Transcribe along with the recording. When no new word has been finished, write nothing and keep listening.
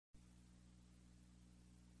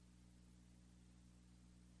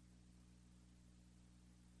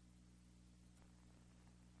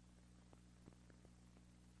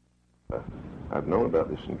I've known about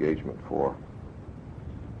this engagement for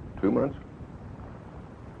 2 months,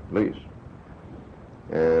 at least,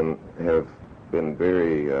 and have been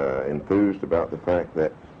very enthused about the fact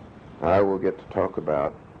that I will get to talk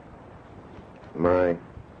about my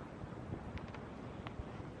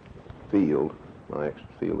field, my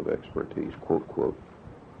field of expertise, quote, quote,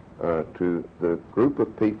 to the group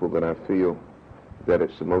of people that I feel that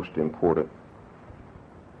it's the most important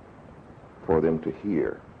for them to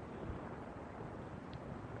hear.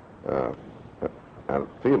 I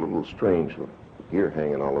feel a little strange with gear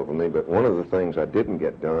hanging all over me, but one of the things I didn't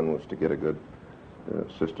get done was to get a good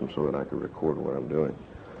system so that I could record what I'm doing.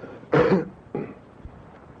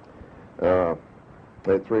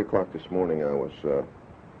 At 3 o'clock this morning, I was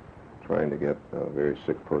trying to get a very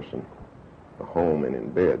sick person home and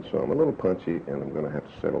in bed, so I'm a little punchy, and I'm going to have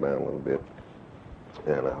to settle down a little bit,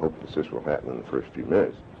 and I hope that this will happen in the first few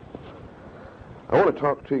minutes. I want to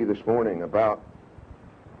talk to you this morning about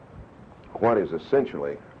what is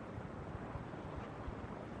essentially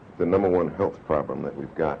the number one health problem that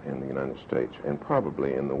we've got in the United States, and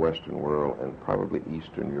probably in the Western world, and probably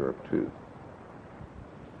Eastern Europe too.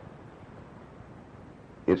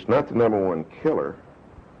 It's not the number one killer.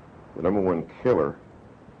 The number one killer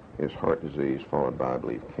is heart disease, followed by, I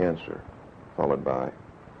believe, cancer, followed by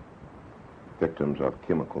victims of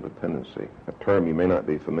chemical dependency, a term you may not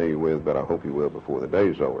be familiar with, but I hope you will before the day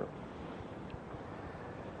is over.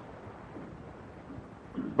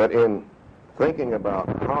 But in thinking about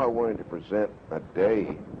how I wanted to present a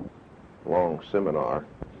day-long seminar,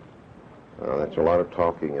 that's a lot of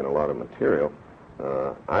talking and a lot of material,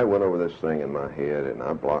 I went over this thing in my head and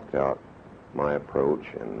I blocked out my approach,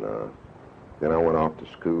 and then I went off to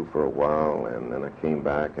school for a while, and then I came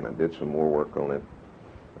back and I did some more work on it,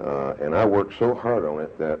 and I worked so hard on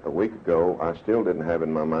it that a week ago I still didn't have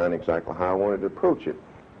in my mind exactly how I wanted to approach it.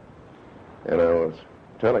 And I was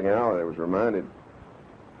telling Al, I was reminded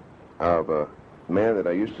of a man that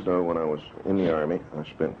I used to know when I was in the Army. I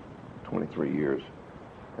spent 23 years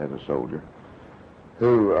as a soldier,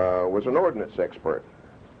 who was an ordnance expert.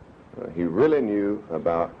 He really knew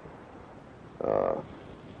about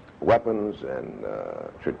weapons and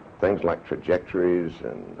things like trajectories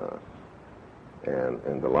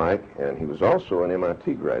and the like, and he was also an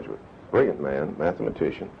MIT graduate, brilliant man,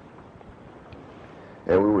 mathematician.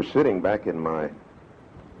 And we were sitting back in my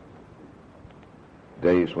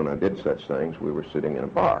days when I did such things, we were sitting in a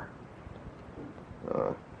bar.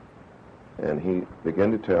 And he began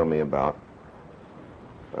to tell me about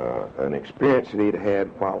an experience that he'd had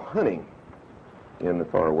while hunting in the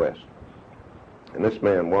far west. And this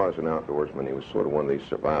man was an outdoorsman. He was sort of one of these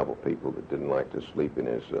survival people that didn't like to sleep in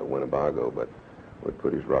his Winnebago, but would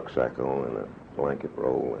put his rucksack on and a blanket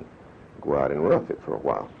roll and go out and rough it for a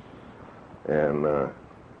while. And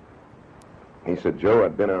he said, Joe,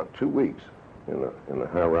 I'd been out 2 weeks in the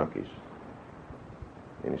high Rockies.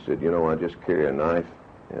 And he said, you know, I just carry a knife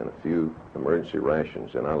and a few emergency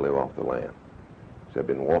rations, and I live off the land. He said, I've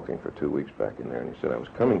been walking for 2 weeks back in there. And he said, I was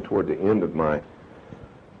coming toward the end of my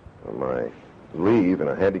leave, and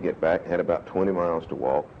I had to get back, had about 20 miles to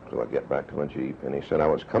walk till I get back to my Jeep. And he said, I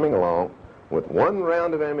was coming along with 1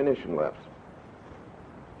 round of ammunition left.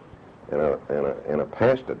 And I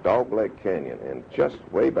passed a dogleg canyon, and just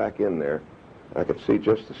way back in there, I could see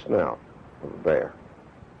just the snout of a bear.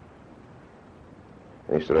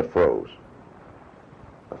 And he said, I froze.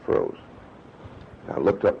 I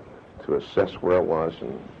looked up to assess where I was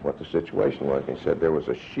and what the situation was. And he said there was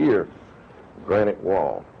a sheer granite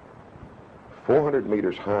wall, 400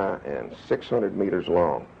 meters high and 600 meters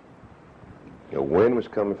long. The wind was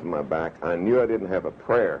coming from my back. I knew I didn't have a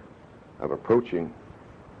prayer of approaching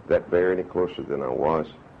that bear any closer than I was,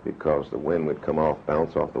 because the wind would come off,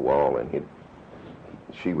 bounce off the wall, and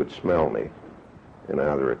she would smell me and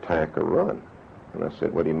either attack or run. And I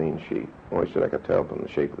said, what do you mean she? Well, he said I could tell from the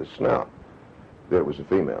shape of the snout that it was a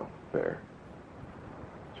female bear.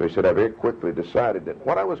 So he said I very quickly decided that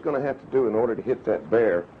what I was going to have to do in order to hit that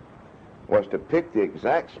bear was to pick the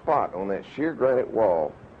exact spot on that sheer granite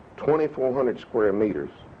wall, 2,400 square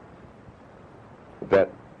meters, that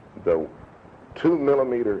the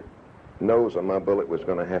 2-millimeter nose of my bullet was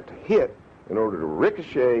going to have to hit in order to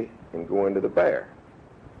ricochet and go into the bear.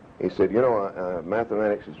 He said, you know,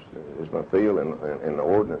 mathematics is my field in the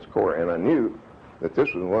Ordnance Corps, and I knew that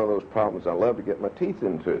this was one of those problems I love to get my teeth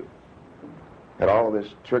into. Had all this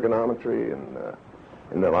trigonometry and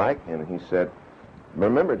the like, and he said,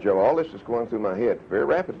 remember, Joe, all this is going through my head very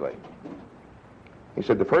rapidly. He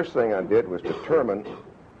said the first thing I did was determine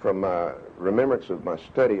from my remembrance of my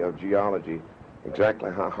study of geology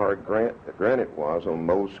exactly how hard granite was on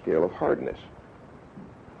Mohs scale of hardness.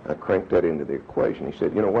 I cranked that into the equation. He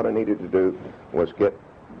said, you know, what I needed to do was get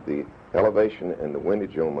the elevation and the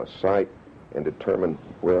windage on my sight and determine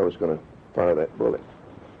where I was going to fire that bullet.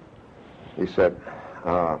 He said,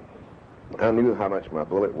 I knew how much my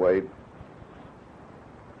bullet weighed,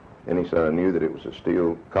 and he said I knew that it was a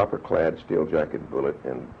steel, copper-clad, steel-jacketed bullet,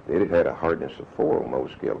 and it had a hardness of 4 on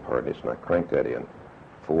Mohs scale of hardness, and I cranked that in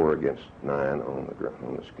 4 against 9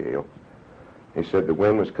 on the scale. He said the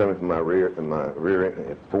wind was coming from my rear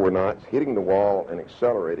at 4 knots, hitting the wall and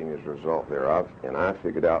accelerating as a result thereof, and I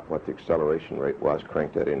figured out what the acceleration rate was,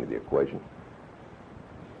 cranked that into the equation.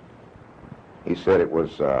 He said it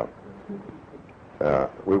was,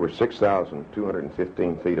 we were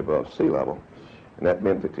 6,215 feet above sea level, and that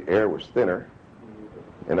meant that the air was thinner,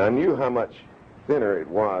 and I knew how much thinner it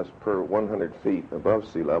was per 100 feet above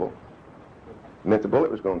sea level. It meant the bullet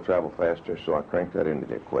was going to travel faster, so I cranked that into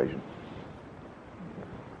the equation.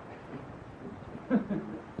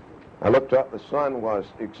 I looked up, the sun was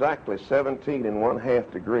exactly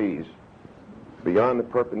 17½ degrees beyond the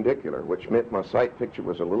perpendicular, which meant my sight picture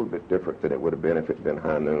was a little bit different than it would have been if it had been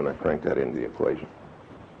high noon. I cranked that into the equation.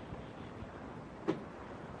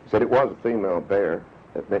 Said it was a female bear.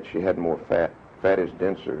 That meant she had more fat. Fat is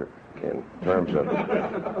denser in terms of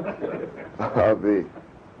the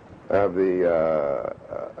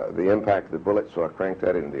impact of the bullet, so I cranked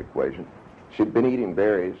that into the equation. She'd been eating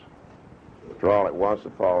berries. After all, it was the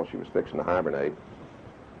fall. She was fixing to hibernate.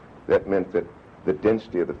 That meant that the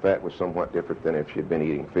density of the fat was somewhat different than if she'd been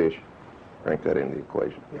eating fish. Crank that into the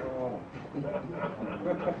equation.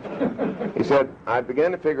 He said, I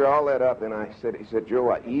began to figure all that up, and he said, Joe,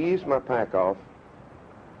 I eased my pack off.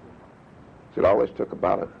 He said, all this took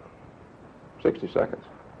about 60 seconds.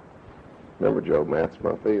 Remember, Joe, math's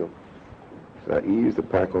my field. He said, I eased the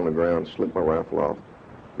pack on the ground, slipped my rifle off,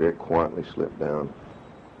 very quietly slipped down,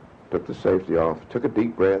 took the safety off, took a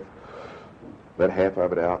deep breath, let half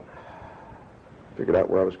of it out, figured out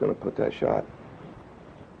where I was going to put that shot,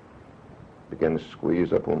 began to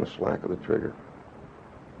squeeze up on the slack of the trigger,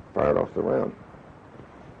 fired off the round.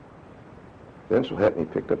 Then so happened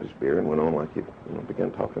he picked up his beer and went on like he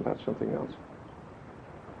began talking about something else.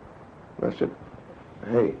 And I said,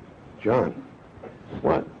 hey, John,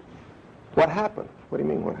 what? What happened? What do you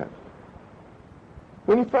mean, what happened?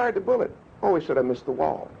 When you fired the bullet. Oh, he said, I missed the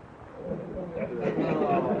wall.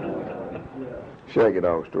 Shaggy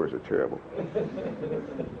dog stories are terrible.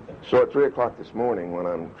 So at 3 o'clock this morning, when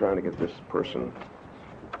I'm trying to get this person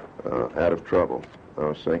out of trouble, I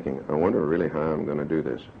was thinking, I wonder really how I'm going to do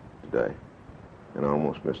this today. And I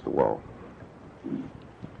almost missed the wall.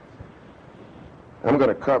 I'm going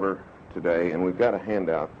to cover today, and we've got a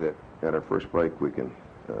handout that at our first break you can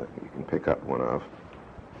pick up one of.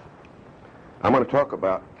 I'm going to talk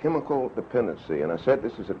about chemical dependency, and I said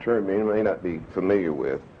this is a term you may not be familiar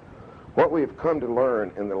with. What we've come to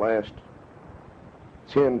learn in the last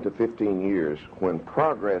 10 to 15 years, when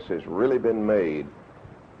progress has really been made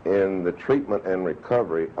in the treatment and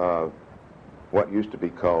recovery of what used to be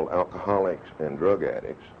called alcoholics and drug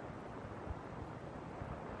addicts,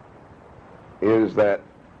 is that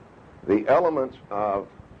the elements of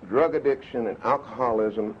drug addiction and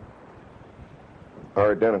alcoholism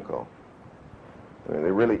are identical. I mean,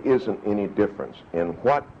 there really isn't any difference in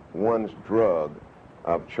what one's drug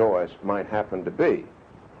of choice might happen to be.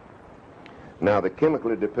 Now, the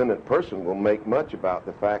chemically dependent person will make much about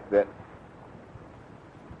the fact that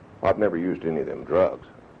I've never used any of them drugs,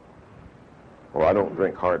 or I don't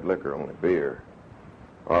drink hard liquor, only beer,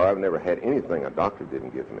 or I've never had anything a doctor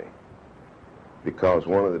didn't give me, because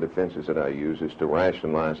one of the defenses that I use is to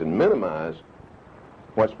rationalize and minimize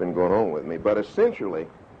what's been going on with me. But essentially,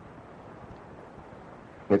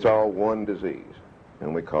 it's all one disease,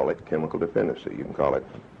 and we call it chemical dependency. You can call it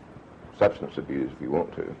substance abuse if you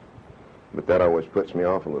want to. But that always puts me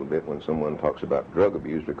off a little bit when someone talks about drug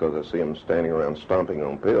abuse, because I see them standing around stomping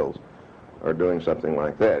on pills or doing something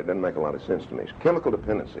like that. It doesn't make a lot of sense to me. It's chemical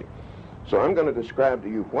dependency. So I'm going to describe to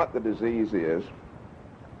you what the disease is,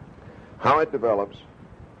 how it develops,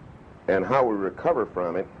 and how we recover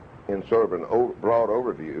from it in sort of an broad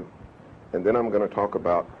overview. And then I'm going to talk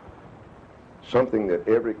about something that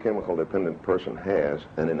every chemical dependent person has,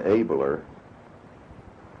 an enabler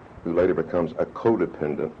who later becomes a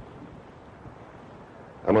codependent.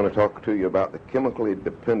 I'm going to talk to you about the chemically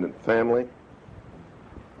dependent family,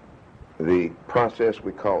 the process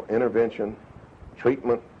we call intervention,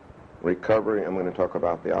 treatment, recovery. I'm going to talk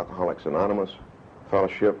about the Alcoholics Anonymous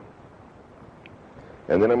Fellowship.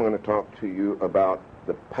 And then I'm going to talk to you about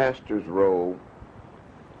the pastor's role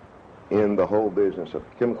in the whole business of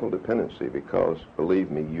chemical dependency, because,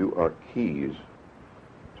 believe me, you are keys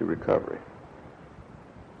to recovery.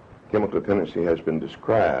 chemical dependency has been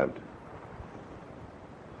described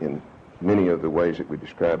in many of the ways that we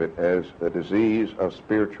describe it as a disease of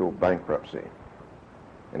spiritual bankruptcy.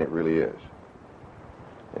 And it really is.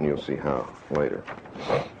 And you'll see how later.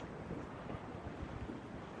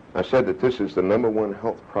 I said that this is the #1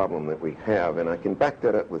 health problem that we have, and I can back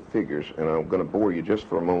that up with figures, and I'm going to bore you just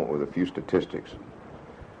for a moment with a few statistics.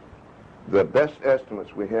 The best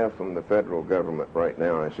estimates we have from the federal government right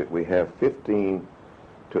now is that we have 15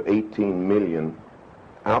 to 18 million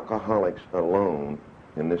alcoholics alone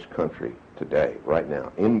in this country today, right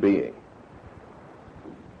now, in being.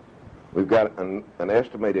 We've got an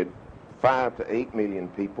estimated 5 to 8 million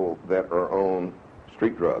people that are on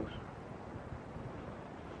street drugs.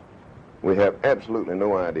 We have absolutely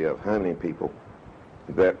no idea of how many people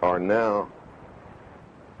that are now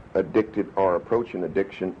addicted or approaching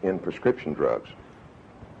addiction in prescription drugs,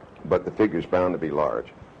 but the figure's bound to be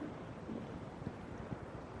large.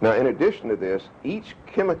 Now, in addition to this, each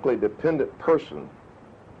chemically dependent person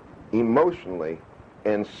emotionally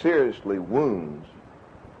and seriously wounds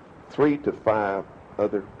 3 to 5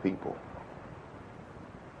 other people.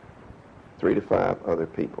 3 to 5 other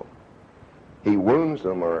people. He wounds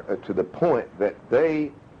them to the point that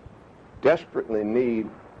they desperately need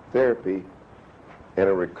therapy and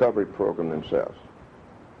a recovery program themselves.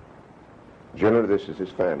 Generally, this is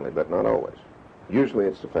his family, but not always. Usually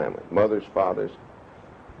it's the family. Mothers, fathers,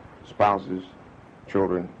 spouses,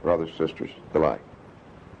 children, brothers, sisters, the like.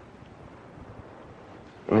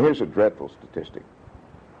 And here's a dreadful statistic.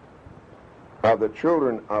 Of the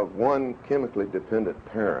children of one chemically dependent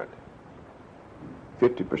parent,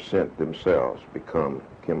 50% themselves become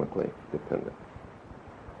chemically dependent.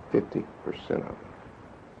 50% of them.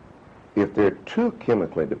 If there are 2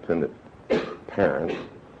 chemically dependent parents,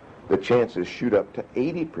 the chances shoot up to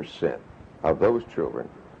 80% of those children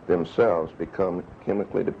themselves become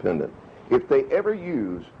chemically dependent if they ever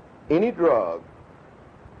use any drug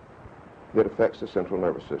that affects the central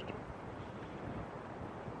nervous system.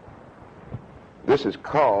 This is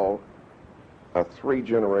called a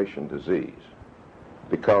 3-generation disease,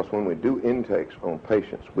 because when we do intakes on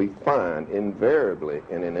patients, we find invariably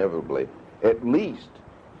and inevitably at least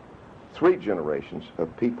 3 generations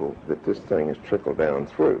of people that this thing has trickled down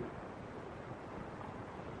through.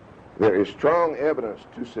 There is strong evidence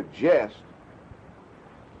to suggest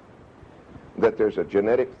that there's a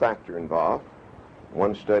genetic factor involved.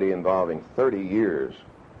 One study involving 30 years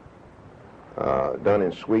done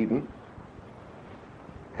in Sweden,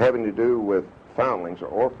 having to do with foundlings or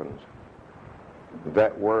orphans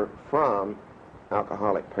that were from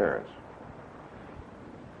alcoholic parents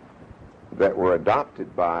that were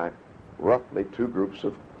adopted by roughly 2 groups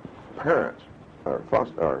of parents, or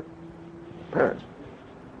parents,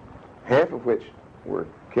 half of which were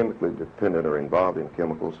chemically dependent or involved in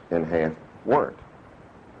chemicals, and half weren't.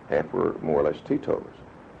 Half were more or less teetotalers.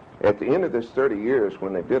 At the end of this 30 years,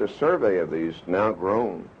 when they did a survey of these now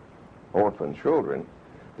grown orphan children,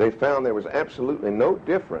 they found there was absolutely no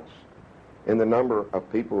difference in the number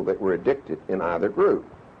of people that were addicted in either group,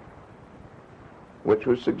 which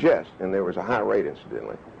would suggest, and there was a high rate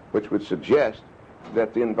incidentally, which would suggest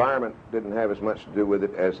that the environment didn't have as much to do with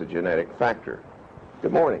it as the genetic factor.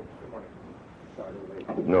 Good morning. Good morning. Sorry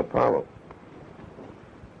to wait. No problem.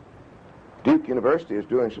 Duke University is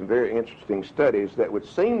doing some very interesting studies that would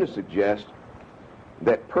seem to suggest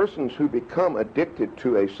that persons who become addicted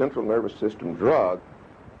to a central nervous system drug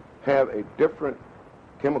have a different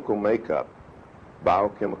chemical makeup,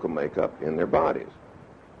 biochemical makeup in their bodies.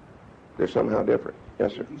 They're somehow different.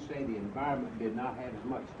 Yes, sir? Did you say the environment did not have as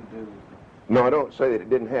much to do with it? No, I don't say that it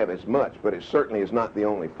didn't have as much, but it certainly is not the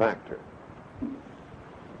only factor.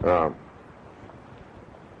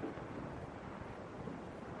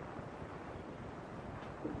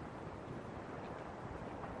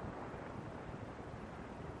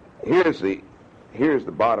 Here's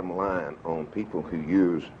the bottom line on people who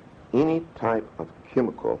use any type of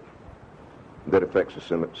chemical that affects the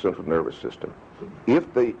central nervous system. If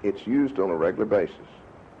it's used on a regular basis,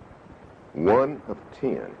 1 of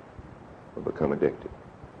 10 will become addicted.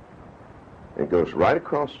 It goes right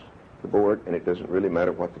across the board, and it doesn't really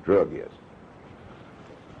matter what the drug is.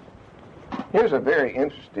 Here's a very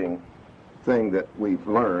interesting thing that we've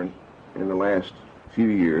learned in the last few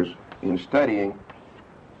years in studying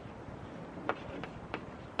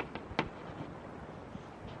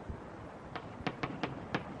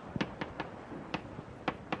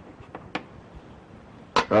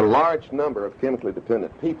a large number of chemically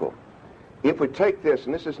dependent people. If we take this,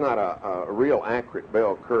 and this is not a real accurate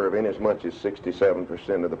bell curve in as much as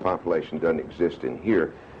 67% of the population doesn't exist in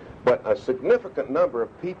here, but a significant number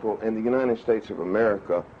of people in the United States of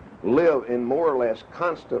America live in more or less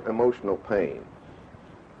constant emotional pain.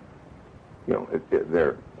 You know,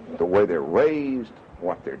 the way they're raised,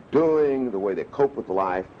 what they're doing, the way they cope with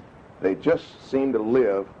life, they just seem to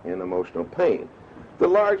live in emotional pain. The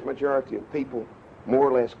large majority of people more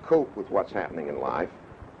or less cope with what's happening in life.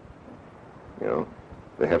 You know,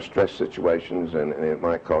 they have stress situations and it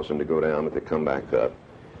might cause them to go down, but they come back up.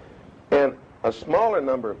 And a smaller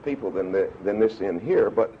number of people than this in here,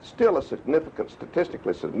 but still a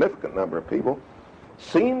statistically significant number of people,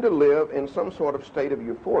 seem to live in some sort of state of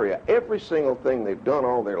euphoria. Every single thing they've done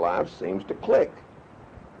all their lives seems to click.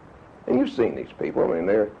 And you've seen these people. I mean,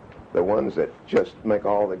 they're the ones that just make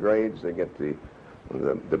all the grades. They get the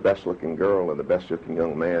best-looking girl or the best-looking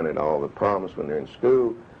young man at all the proms when they're in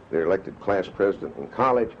school. They're elected class president in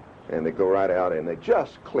college, and they go right out and they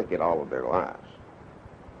just click it all of their lives.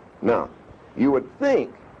 Now, you would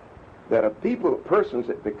think that of persons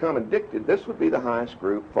that become addicted, this would be the highest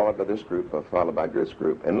group, followed by this group, followed by this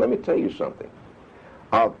group. And let me tell you something.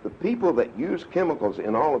 Of the people that use chemicals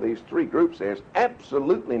in all of these three groups, there's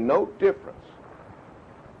absolutely no difference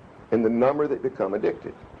in the number that become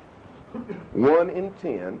addicted. 1 in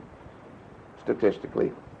 10,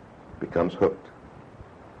 statistically, becomes hooked.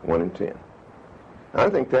 1 in 10. I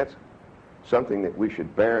think that's something that we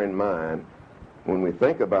should bear in mind when we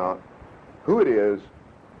think about who it is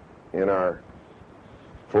in our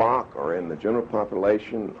flock or in the general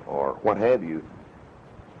population or what have you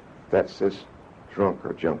that's this drunk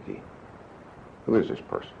or junkie. Who is this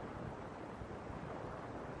person?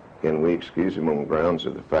 Can we excuse him on grounds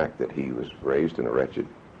of the fact that he was raised in a wretched,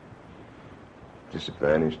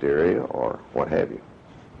 disadvantaged area or what have you?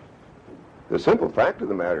 The simple fact of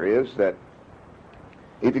the matter is that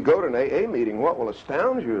if you go to an AA meeting, what will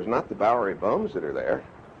astound you is not the Bowery bums that are there,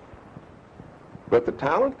 but the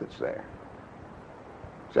talent that's there.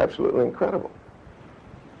 It's absolutely incredible.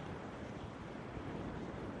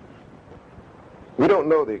 We don't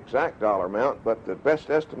know the exact dollar amount, but the best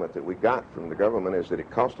estimate that we got from the government is that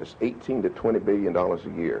it cost us $18 to $20 billion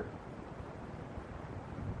a year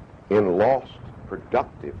in lost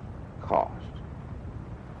productive cost.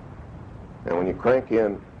 And when you crank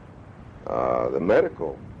in the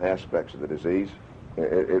medical aspects of the disease,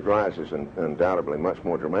 it rises undoubtedly much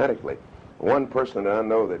more dramatically. One person that I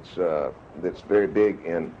know that's very big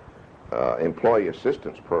in employee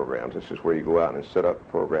assistance programs, this is where you go out and set up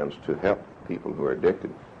programs to help people who are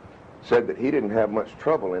addicted, said that he didn't have much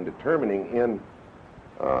trouble in determining in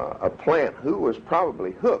a plant who was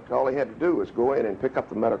probably hooked. All he had to do was go in and pick up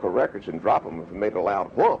the medical records and drop them if it made a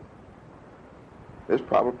loud whump. This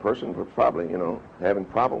person was probably, having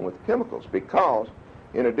problem with chemicals, because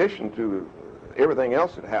in addition to everything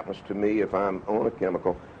else that happens to me if I'm on a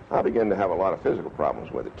chemical, I begin to have a lot of physical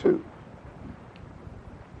problems with it too.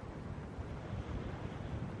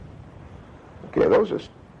 Okay, those are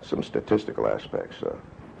some statistical aspects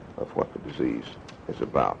of what the disease is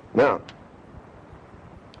about. Now,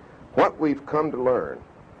 what we've come to learn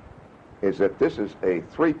is that this is a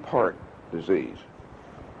three-part disease.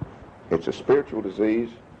 It's a spiritual disease.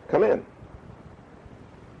 Come in.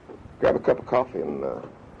 Grab a cup of coffee and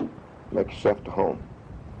make yourself to home.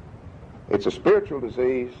 It's a spiritual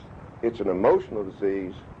disease, it's an emotional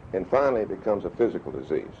disease, and finally it becomes a physical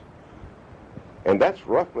disease. And that's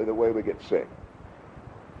roughly the way we get sick.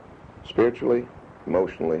 Spiritually,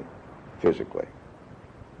 emotionally, physically.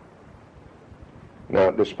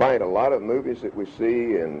 Now, despite a lot of movies that we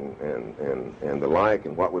see and the like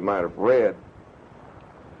and what we might have read,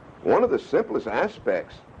 one of the simplest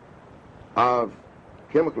aspects of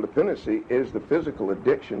chemical dependency is the physical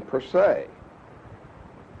addiction per se.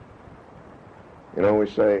 We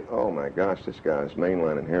say, oh my gosh, this guy's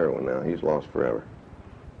mainlining heroin now. He's lost forever.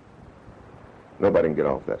 Nobody can get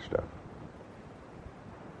off that stuff.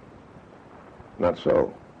 Not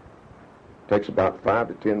so. It takes about 5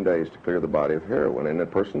 to 10 days to clear the body of heroin, and that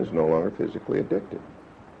person is no longer physically addicted.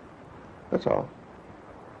 That's all.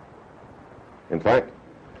 In fact,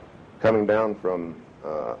 coming down from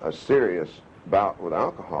a serious bout with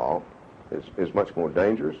alcohol is much more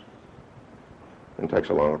dangerous and takes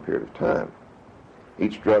a longer period of time.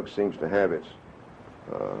 Each drug seems to have its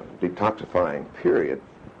detoxifying period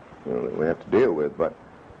that we have to deal with, but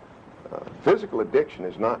physical addiction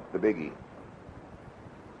is not the biggie,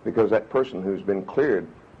 because that person who's been cleared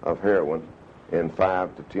of heroin in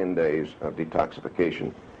 5 to 10 days of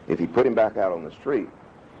detoxification, if you put him back out on the street,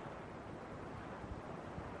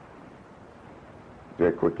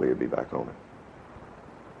 very quickly he'll be back on it.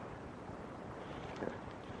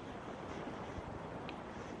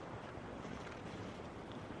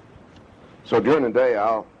 So during the day,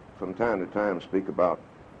 I'll, from time to time, speak about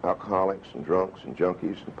alcoholics and drunks and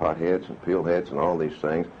junkies and potheads and pillheads and all these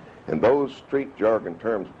things. And those street jargon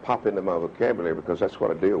terms pop into my vocabulary because that's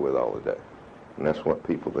what I deal with all the day. And that's what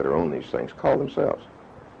people that are on these things call themselves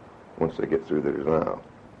once they get through the denial.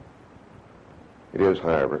 It is,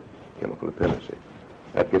 however, chemical dependency.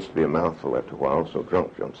 That gets to be a mouthful after a while, so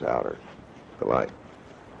drunk jumps out or the like.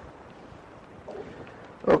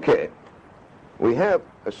 Okay, we have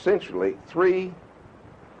essentially three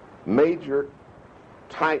major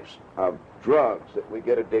types of drugs that we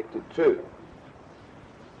get addicted to.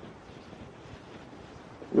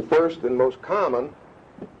 The first and most common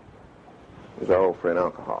is our old friend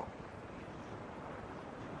alcohol.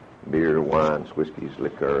 Beer, wines, whiskeys,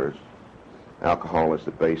 liqueurs. Alcohol is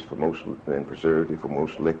the base for most and preservative for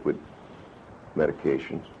most liquid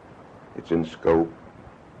medications. It's in scope.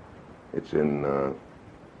 It's in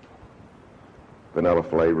vanilla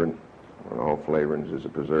flavoring, and all flavorings is a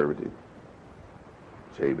preservative.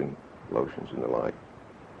 Shaving, lotions, and the like.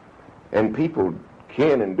 And people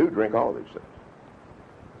can and do drink all these things.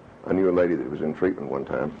 I knew a lady that was in treatment one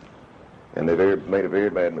time, and they made a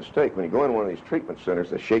very bad mistake. When you go in one of these treatment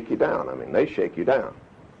centers, they shake you down. I mean, they shake you down.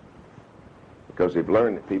 Because they've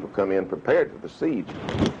learned that people come in prepared for the siege.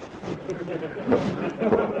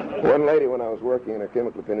 One lady, when I was working in a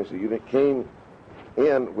chemical dependency unit, came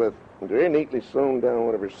in with very neatly sewn down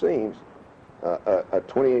one of her seams a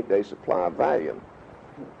 28-day supply of Valium.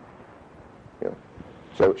 You know,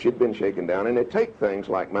 so she'd been shaken down, and they take things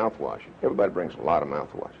like mouthwash. Everybody brings a lot of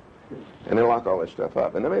mouthwash. And they lock all this stuff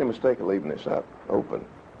up. And they made a mistake of leaving this up open.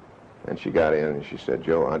 And she got in and she said,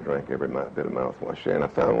 "Joe, I drank every bit of mouthwash there, and I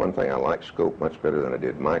found one thing: I like Scope much better than I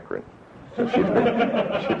did Micron." So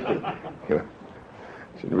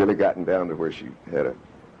she'd really gotten down to where she had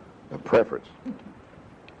a preference.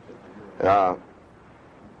 Now,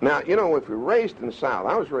 you know, if you're raised in the South,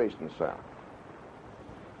 I was raised in the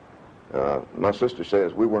South. My sister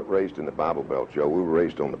says we weren't raised in the Bible Belt, Joe. We were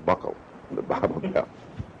raised on the buckle, the Bible Belt.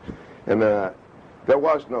 And there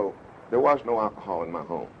was no alcohol in my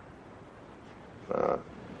home.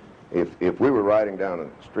 If we were riding down the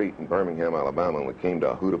street in Birmingham, Alabama, and we came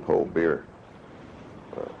to a Hootapole beer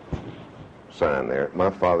sign there, my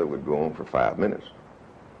father would go on for 5 minutes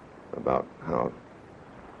about how,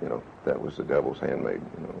 you know, that was the devil's handmaid.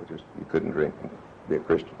 You know, just you couldn't drink and be a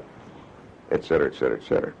Christian, et cetera, et cetera, et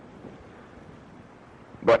cetera.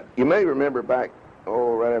 But you may remember back,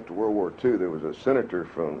 right after World War II, there was a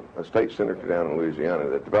state senator down in Louisiana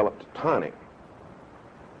that developed a tonic.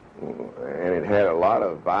 And it had a lot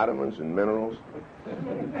of vitamins and minerals.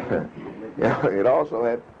 Yeah, it also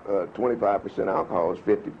had 25% alcohol, is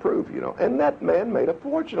 50 proof, you know. And that man made a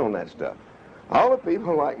fortune on that stuff. All the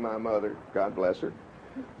people like my mother, God bless her,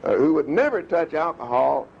 who would never touch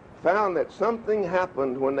alcohol, found that something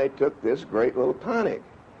happened when they took this great little tonic.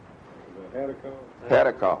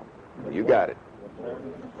 Catechol. You got it.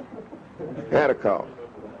 Catechol.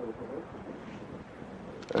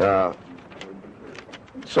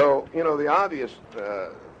 So, you know, the obvious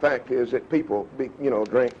fact is that people,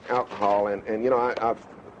 drink alcohol, and you know,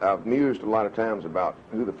 I've mused a lot of times about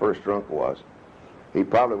who the first drunk was. He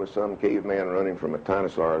probably was some caveman running from a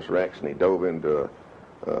Tyrannosaurus Rex, and he dove into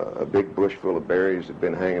a big bush full of berries that had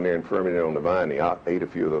been hanging there and fermented on the vine. He ate a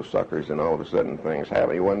few of those suckers, and all of a sudden things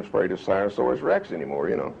happened. He wasn't afraid of Tyrannosaurus Rex anymore,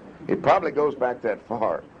 you know. It probably goes back that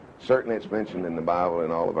far. Certainly it's mentioned in the Bible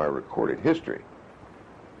and all of our recorded history.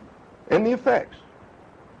 And the effects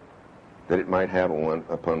that it might have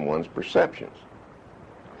upon one's perceptions.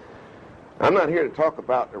 I'm not here to talk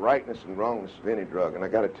about the rightness and wrongness of any drug, and I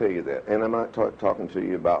got to tell you that. And I'm not talking to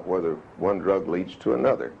you about whether one drug leads to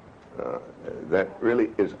another. That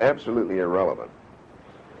really is absolutely irrelevant,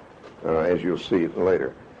 as you'll see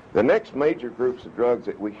later. The next major groups of drugs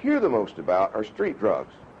that we hear the most about are street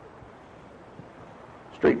drugs.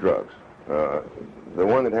 Street drugs. The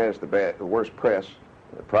one that has the worst press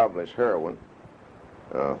probably is heroin,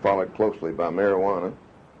 followed closely by marijuana.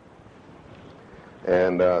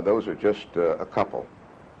 And those are just a couple,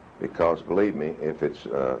 because believe me, if it's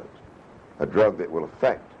a drug that will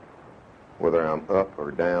affect whether I'm up or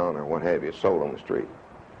down or what have you, sold on the street.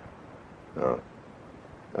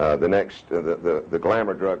 The next, the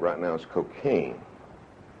glamour drug right now is cocaine.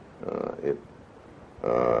 It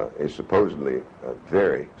is supposedly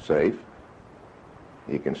very safe.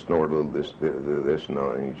 You can snort a little this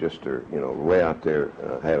and you just are, you know, way out there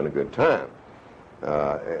having a good time.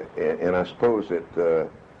 And I suppose that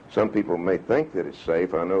some people may think that it's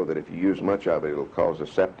safe. I know that if you use much of it, it'll cause the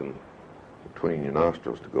septum between your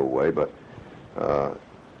nostrils to go away. But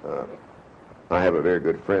I have a very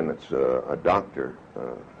good friend that's a doctor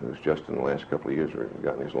who's just in the last couple of years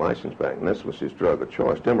gotten his license back, and this was his drug of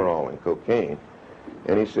choice, Demerol and cocaine.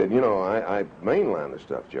 And he said, you know, I mainline this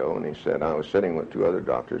stuff, Joe. And he said, I was sitting with two other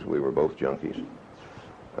doctors. We were both junkies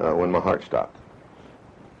when my heart stopped.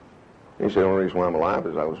 And he said, the only reason why I'm alive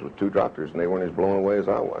is I was with two doctors, and they weren't as blown away as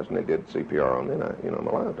I was, and they did CPR on me, and I'm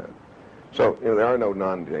alive now. So, you know, there are no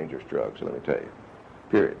non-dangerous drugs, let me tell you,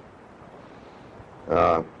 period.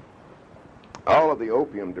 All of the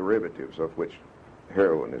opium derivatives, of which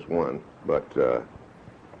heroin is one, but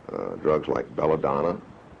drugs like belladonna,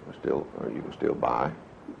 you can still buy.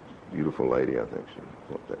 Beautiful lady, I think she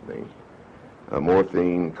what that means.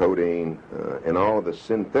 Morphine, codeine, and all of the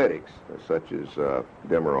synthetics, such as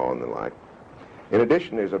Demerol and the like. In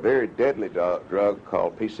addition, there's a very deadly drug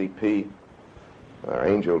called PCP, or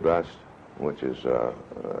angel dust, which is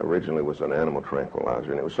originally was an animal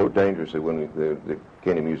tranquilizer, and it was so dangerous that when they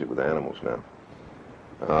can't even use it with animals now.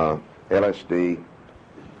 LSD,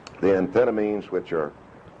 the amphetamines, which are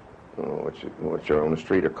on the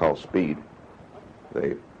street, are called speed.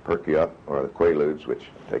 They perk you up, or the quaaludes, which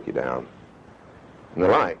take you down, and the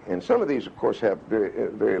like. And some of these, of course, have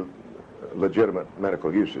very legitimate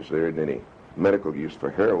medical uses. There isn't any medical use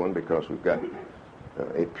for heroin because we've got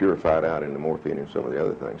it purified out into morphine and some of the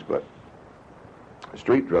other things. But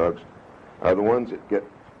street drugs are the ones that get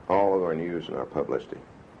all of our news and our publicity.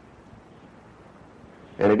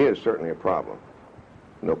 And it is certainly a problem,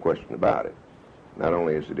 no question about it. Not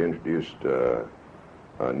only has it introduced a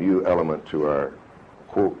new element to our,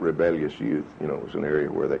 quote, rebellious youth, you know, it was an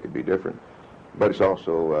area where they could be different, but it's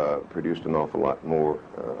also produced an awful lot more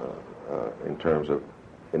in terms of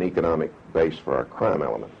an economic base for our crime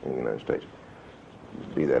element in the United States,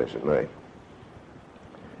 be that as it may.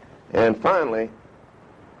 And finally,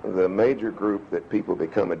 the major group that people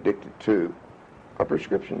become addicted to are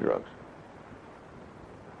prescription drugs.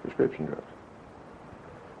 Prescription drugs.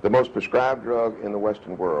 The most prescribed drug in the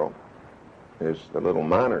Western world is the little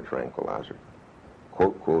minor tranquilizer,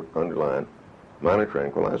 quote, quote, underline, minor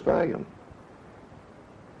tranquilized Valium.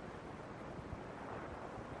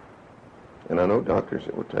 And I know doctors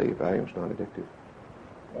that will tell you Valium's not addictive.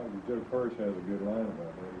 Dr. Joe Persh has a good line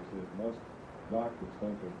about that. He says most doctors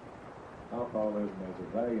think of alcoholism as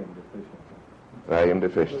a Valium deficiency. Valium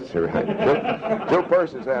deficiency, right. Joe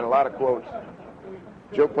Persh has had a lot of quotes.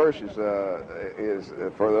 Joe Persh is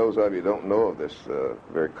for those of you who don't know of this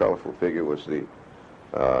very colorful figure, was the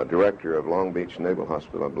director of Long Beach Naval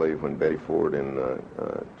Hospital, I believe, when Betty Ford and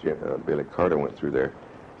Billy Carter went through there.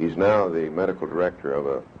 He's now the medical director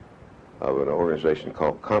of an organization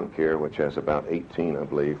called CompCare, which has about 18, I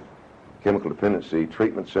believe, chemical dependency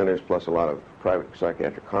treatment centers, plus a lot of private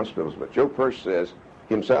psychiatric hospitals. But Joe Persh says,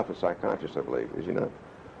 himself a psychiatrist, I believe, is he not?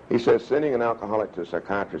 He says sending an alcoholic to a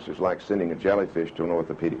psychiatrist is like sending a jellyfish to an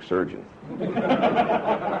orthopedic surgeon.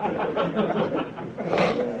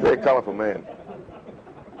 Very colorful man.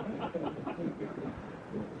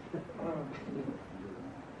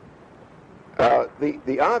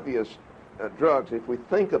 The obvious drugs, if we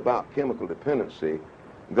think about chemical dependency,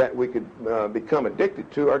 that we could become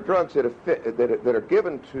addicted to are drugs that are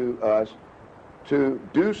given to us to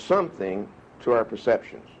do something to our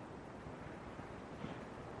perceptions.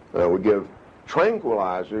 We give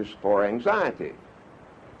tranquilizers for anxiety,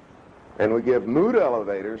 and we give mood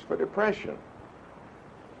elevators for depression,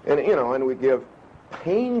 and we give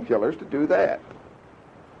painkillers to do that.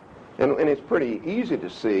 And it's pretty easy to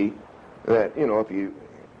see that, if you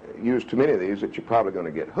use too many of these, that you're probably going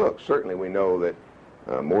to get hooked. Certainly we know that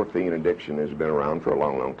morphine addiction has been around for a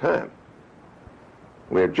long, long time.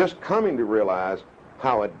 We're just coming to realize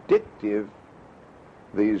how addictive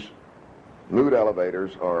these mood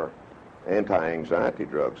elevators or anti-anxiety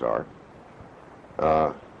drugs are.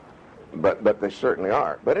 But they certainly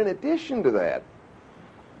are. But in addition to that,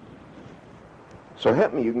 so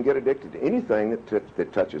help me, you can get addicted to anything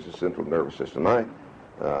that touches the central nervous system. I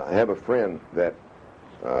have a friend that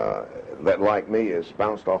like me has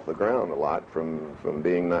bounced off the ground a lot from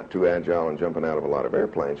being not too agile and jumping out of a lot of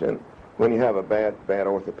airplanes. And when you have a bad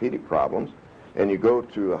orthopedic problems and you go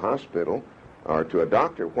to a hospital or to a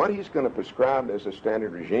doctor, what he's going to prescribe as a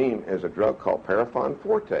standard regime is a drug called Paraffin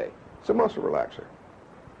Forte. It's a muscle relaxer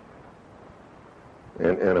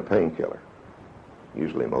and a painkiller,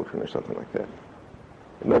 usually Motrin or something like that.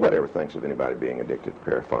 And nobody ever thinks of anybody being addicted to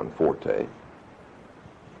Paraffin Forte,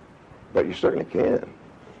 but you certainly can.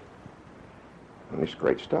 And it's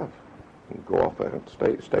great stuff. You can go off and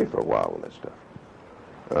stay for a while with that stuff.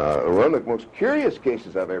 One of the most curious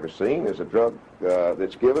cases I've ever seen is a drug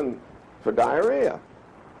that's given for diarrhea.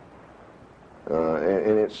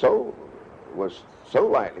 And it's so was so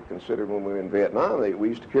lightly considered when we were in Vietnam that we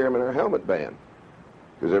used to carry them in our helmet band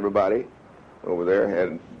because everybody over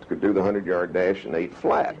there could do the 100-yard dash and ate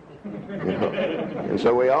flat. And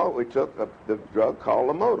so we took the drug called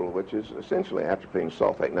Lamodal, which is essentially atropine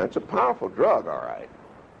sulfate. Now, it's a powerful drug, all right,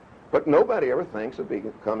 but nobody ever thinks of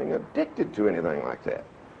becoming addicted to anything like that.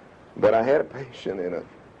 But I had a patient in a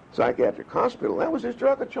psychiatric hospital. That was his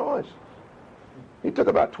drug of choice. He took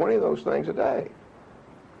about 20 of those things a day.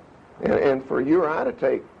 And for you or I to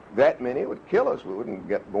take that many, it would kill us. We wouldn't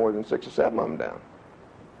get more than 6 or 7 of them down.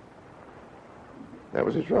 That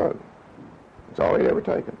was his drug. That's all he'd ever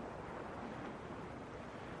taken.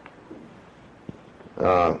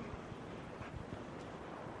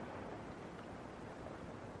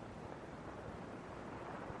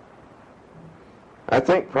 I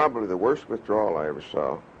think probably the worst withdrawal I ever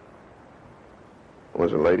saw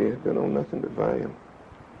was a lady who had been on nothing but Valium.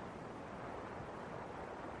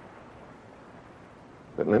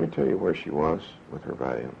 But let me tell you where she was with her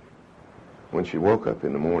Valium. When she woke up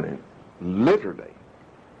in the morning, literally,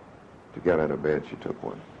 to get out of bed, she took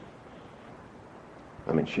one.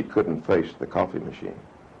 I mean, she couldn't face the coffee machine.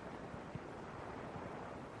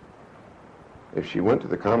 If she went to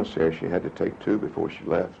the commissary, she had to take 2 before she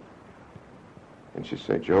left. And she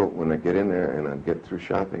said, Joe, when I get in there and I get through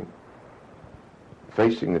shopping,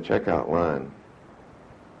 facing the checkout line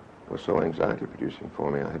was so anxiety-producing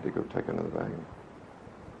for me, I had to go take another Valium.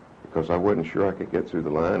 Because I wasn't sure I could get through the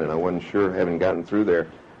line, and I wasn't sure, having gotten through there,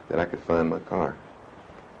 that I could find my car.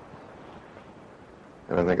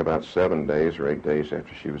 And I think about 7 days or 8 days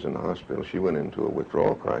after she was in the hospital, she went into a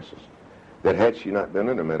withdrawal crisis. That had she not been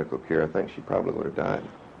under medical care, I think she probably would have died.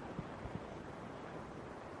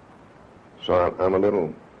 So I'm a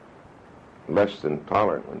little less than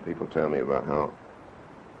tolerant when people tell me about how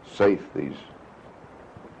safe these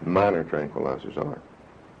minor tranquilizers are.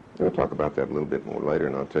 We'll talk about that a little bit more later,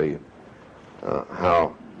 and I'll tell you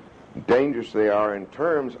how dangerous they are in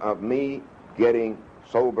terms of me getting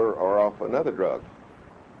sober or off another drug,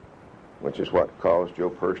 which is what caused Joe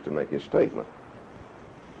Purse to make his statement.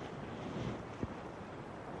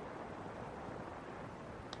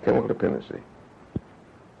 Chemical dependency.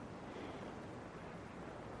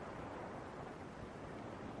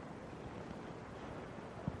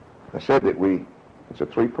 I said that it's a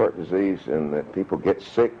 3-part disease and that people get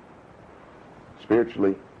sick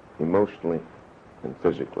spiritually, emotionally, and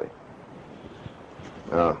physically.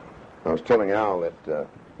 I was telling Al that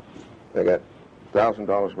I got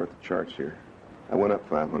 $1,000 worth of charts here. I went up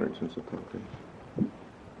 500 since I talked to him.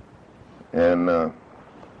 And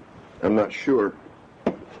I'm not sure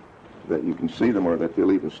that you can see them or that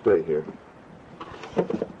they'll even stay here.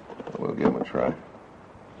 We'll give them a try.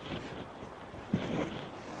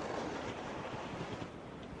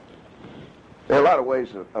 There are a lot of ways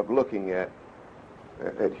of looking at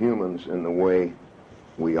humans in the way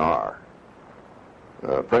we are.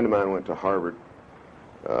 A friend of mine went to Harvard,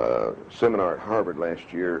 seminar at Harvard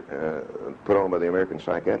last year, put on by the American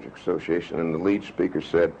Psychiatric Association, and the lead speaker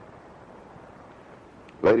said,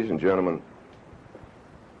 "Ladies and gentlemen,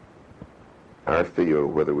 our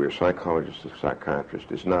field, whether we're psychologists or psychiatrists,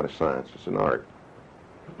 is not a science, it's an art."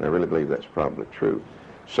 And I really believe that's probably true.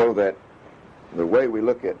 So that the way we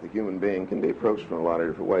look at the human being can be approached from a lot of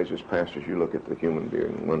different ways. As pastors, you look at the human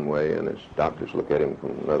being one way, and as doctors look at him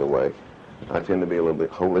from another way. I tend to be a little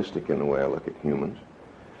bit holistic in the way I look at humans.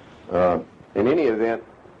 In any event,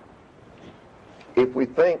 if we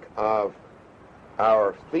think of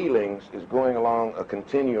our feelings as going along a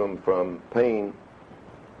continuum from pain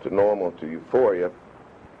to normal to euphoria,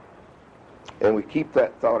 and we keep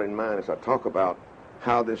that thought in mind as I talk about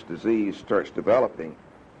how this disease starts developing,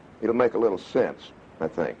 it'll make a little sense, I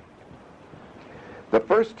think. The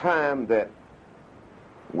first time that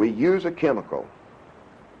we use a chemical,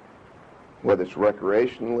 whether it's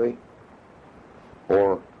recreationally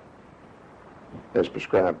or as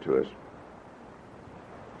prescribed to us,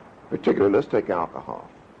 particularly, let's take alcohol,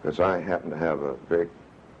 because I happen to have a very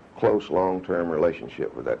close long-term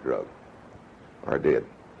relationship with that drug, or I did.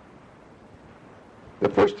 The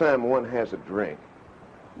first time one has a drink,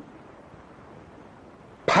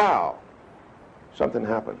 pow, something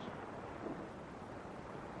happens.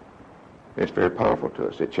 It's very powerful to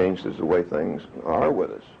us. It changes the way things are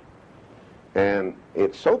with us. And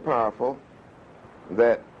it's so powerful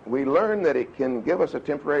that we learn that it can give us a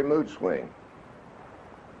temporary mood swing.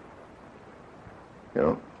 You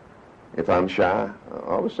know, if I'm shy,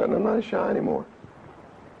 all of a sudden I'm not as shy anymore.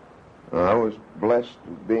 I was blessed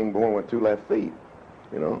being born with 2 left feet,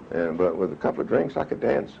 you know, but with a couple of drinks I could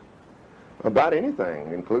dance about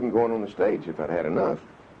anything, including going on the stage if I'd had enough.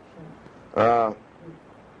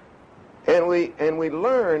 And we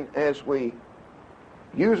learn as we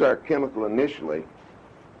use our chemical initially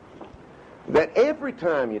that every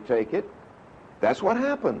time you take it, that's what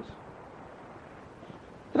happens.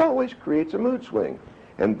 It always creates a mood swing.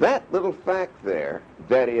 And that little fact there,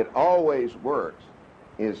 that it always works,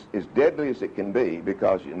 is as deadly as it can be,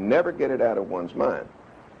 because you never get it out of one's mind.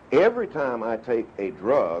 Every time I take a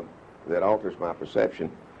drug that alters my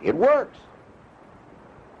perception, it works.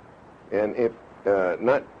 And if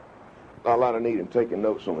not a lot of need in taking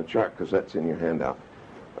notes on the chart, because that's in your handout.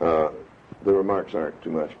 The remarks aren't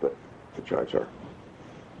too much, but the charts are.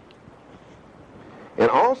 And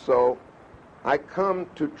also, I come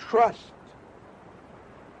to trust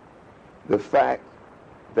the fact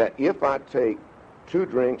that if I take 2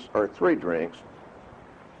 drinks or 3 drinks,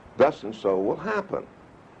 thus and so will happen.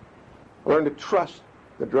 I learn to trust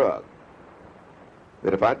the drug.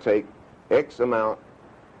 That if I take X amount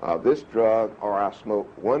of this drug, or I smoke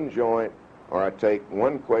 1 joint, or I take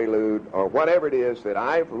 1 Quaalude, or whatever it is that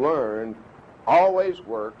I've learned always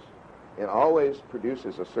works and always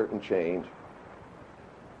produces a certain change,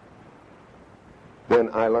 then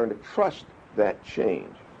I learn to trust that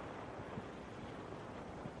change.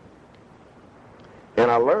 And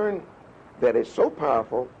I learn that it's so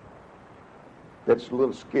powerful that it's a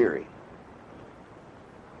little scary.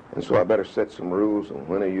 And so I better set some rules on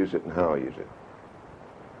when I use it and how I use it.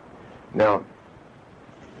 Now,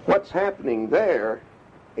 what's happening there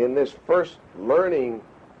in this first learning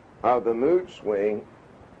of the mood swing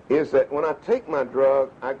is that when I take my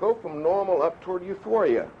drug, I go from normal up toward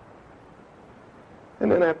euphoria.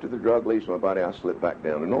 And then after the drug leaves my body, I slip back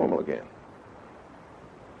down to normal again.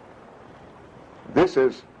 This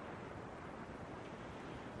is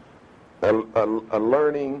a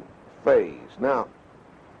learning phase. Now,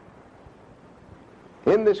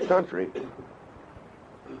 in this country,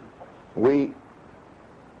 we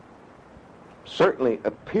certainly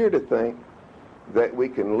appear to think that we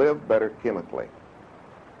can live better chemically.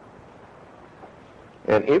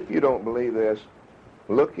 And if you don't believe this,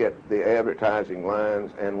 look at the advertising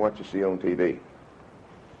lines and what you see on TV.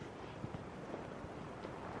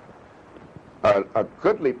 A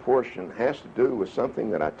goodly portion has to do with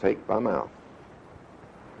something that I take by mouth.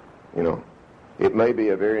 You know, it may be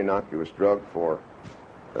a very innocuous drug for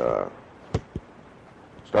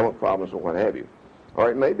stomach problems or what have you.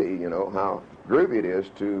 Or it may be, you know, how groovy it is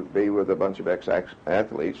to be with a bunch of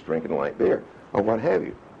ex-athletes drinking light beer or what have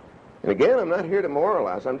you. And again, I'm not here to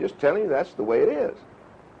moralize. I'm just telling you that's the way it is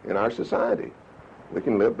in our society. We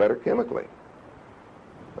can live better chemically.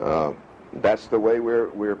 That's the way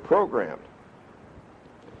we're programmed.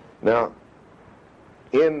 Now,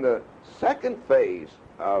 in the second phase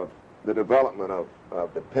of the development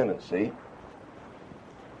of dependency,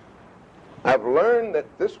 I've learned that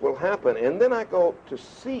this will happen, and then I go to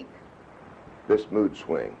seek this mood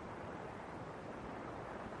swing.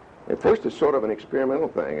 At first, it's sort of an experimental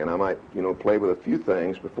thing, and I might, you know, play with a few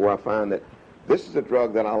things before I find that this is a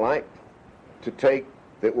drug that I like to take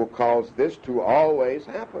that will cause this to always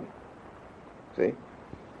happen. See?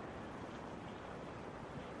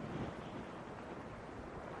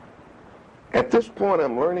 At this point,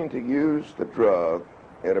 I'm learning to use the drug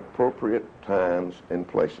at appropriate times and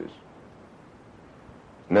places.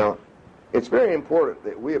 Now, it's very important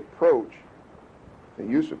that we approach the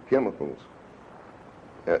use of chemicals,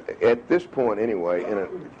 at this point anyway,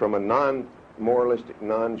 from a non-moralistic,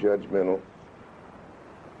 non-judgmental,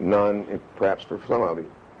 perhaps for some of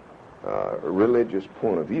you, religious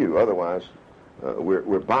point of view. Otherwise,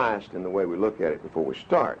 we're biased in the way we look at it before we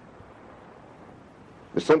start.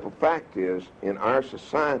 The simple fact is, in our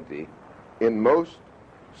society, in most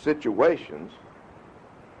situations,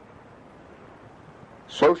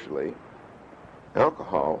 socially,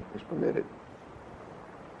 alcohol is permitted.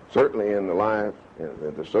 Certainly in the life,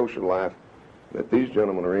 in the social life that these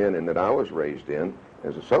gentlemen are in and that I was raised in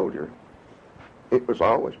as a soldier, it was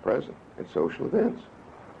always present at social events.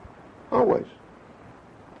 Always.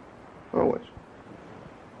 Always.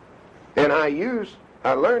 And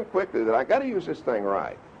I learned quickly that I got to use this thing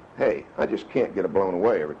right. Hey, I just can't get it blown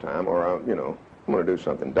away every time, or I'm going to do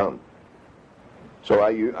something dumb. So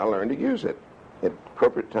I learned to use it at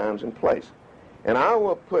appropriate times and place. And I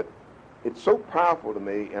will put, it's so powerful to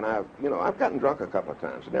me, and I've gotten drunk a couple of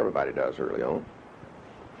times, and everybody does early on.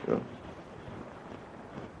 You know.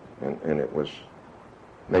 And it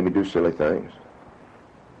made me do silly things.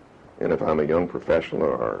 And if I'm a young professional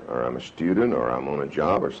or I'm a student or I'm on a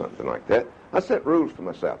job or something like that, I set rules for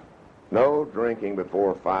myself. No drinking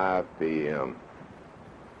before 5 p.m.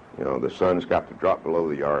 You know, the sun's got to drop below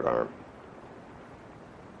the yardarm.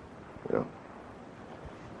 You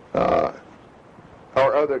know.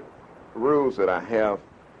 Or other rules that I have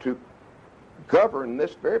to govern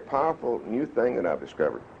this very powerful new thing that I've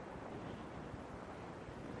discovered.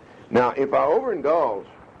 Now, if I overindulge,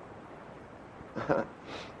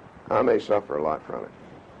 I may suffer a lot from it,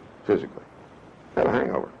 physically. Have a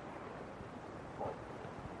hangover.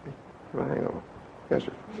 Have a hangover. Yes,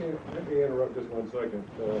 sir. Let me interrupt just 1 second.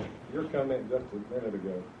 Your comment just a minute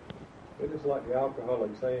ago, it is like the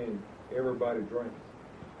alcoholic saying, everybody drinks.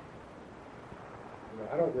 You know,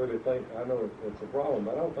 I don't really think, I know it's a problem,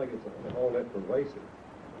 but I don't think it's all that pervasive.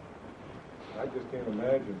 I just can't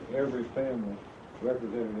imagine every family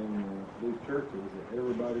represented in these churches that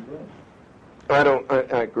everybody drinks.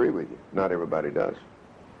 I agree with you. Not everybody does.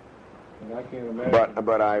 And I can't imagine.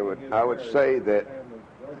 But I would say that,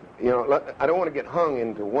 you know, I don't want to get hung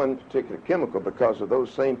into one particular chemical because of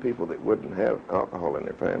those same people that wouldn't have alcohol in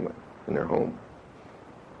their family, in their home.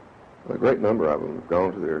 A great number of them have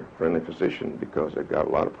gone to their friendly physician because they've got a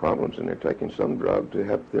lot of problems and they're taking some drug to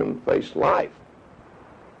help them face life.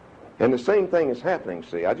 And the same thing is happening,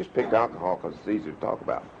 see. I just picked alcohol because it's easy to talk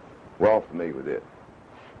about. We're all familiar with it.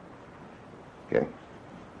 Okay.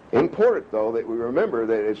 Important, though, that we remember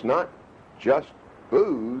that it's not just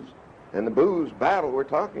booze and the booze battle we're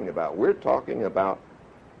talking about. We're talking about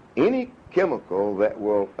any chemical that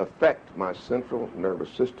will affect my central nervous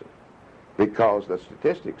system, because the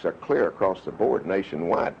statistics are clear across the board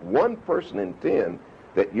nationwide. 1 person in 10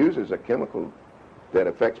 that uses a chemical that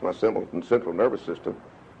affects my central nervous system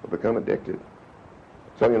will become addicted.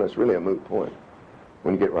 So, you know, it's really a moot point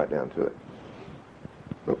when you get right down to it.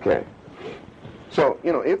 Okay. So,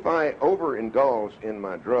 you know, if I overindulge in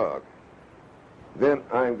my drug, then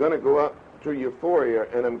I'm going to go up to euphoria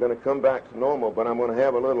and I'm going to come back to normal, but I'm going to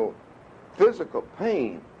have a little physical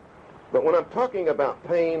pain. But when I'm talking about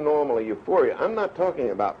pain, normally euphoria, I'm not talking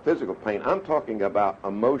about physical pain. I'm talking about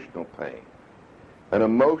emotional pain, an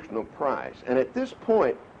emotional price. And at this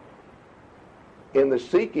point, in the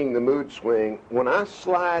seeking the mood swing, when I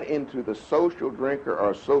slide into the social drinker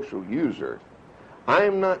or social user,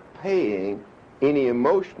 I'm not paying any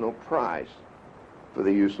emotional price for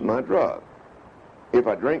the use of my drug. If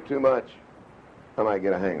I drink too much, I might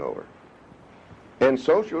get a hangover. And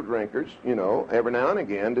social drinkers, you know, every now and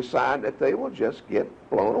again decide that they will just get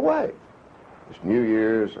blown away. It's New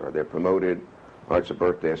Year's, or they're promoted, or it's a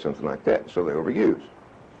birthday or something like that, so they overuse.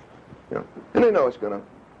 You know, and they know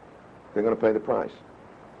they're going to pay the price.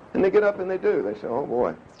 And they get up and they do. They say, oh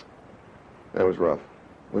boy, that was rough.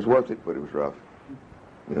 It was worth it, but it was rough.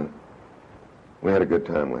 You know, we had a good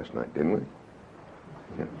time last night, didn't we?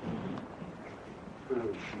 Yeah.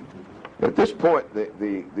 At this point,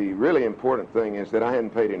 the really important thing is that I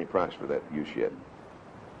hadn't paid any price for that use yet.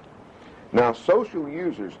 Now, social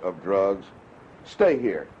users of drugs stay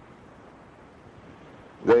here.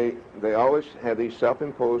 They always have these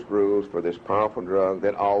self-imposed rules for this powerful drug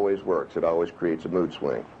that always works. It always creates a mood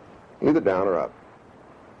swing, either down or up.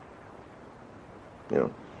 You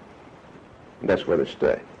know, and that's where they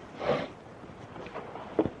stay.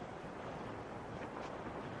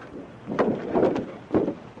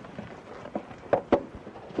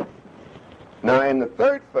 Now, in the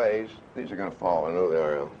third phase, these are going to fall. I know they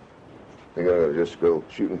are. They're going to just go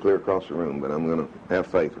shooting clear across the room, but I'm going to have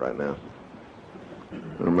faith right now.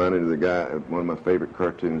 I'm reminded of the guy, one of my favorite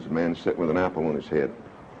cartoons, a man sitting with an apple on his head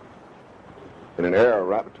and an arrow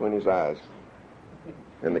right between his eyes.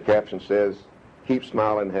 And the caption says, keep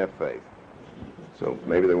smiling, have faith. So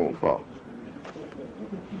maybe they won't fall.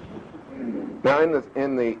 Now,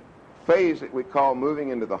 in the phase that we call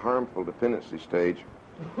moving into the harmful dependency stage,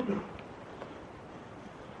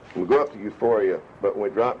 we go up to euphoria, but we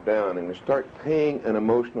drop down and we start paying an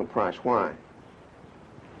emotional price. Why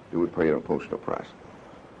do we pay an emotional price?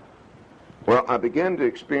 Well, I begin to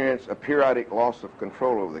experience a periodic loss of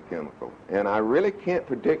control over the chemical, and I really can't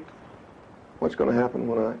predict what's going to happen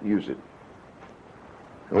when I use it.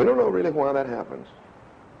 And we don't know really why that happens,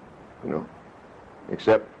 you know,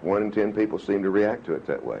 except 1 in 10 people seem to react to it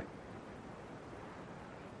that way.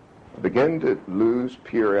 I begin to lose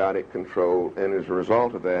periodic control, and as a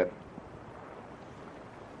result of that,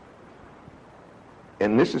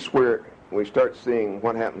 and this is where we start seeing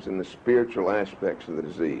what happens in the spiritual aspects of the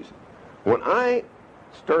disease. When I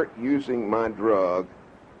start using my drug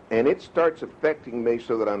and it starts affecting me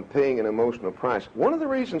so that I'm paying an emotional price, one of the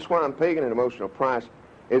reasons why I'm paying an emotional price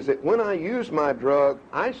is that when I use my drug,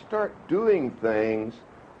 I start doing things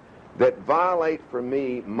that violate for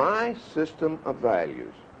me my system of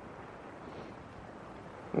values.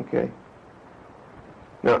 Okay?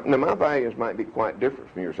 Now my values might be quite different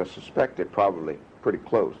from yours. I suspect they're probably pretty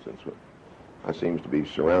close, since I seem to be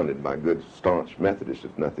surrounded by good, staunch Methodists,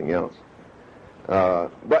 if nothing else.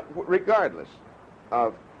 But regardless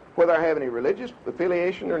of whether I have any religious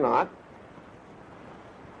affiliation or not,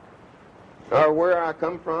 or where I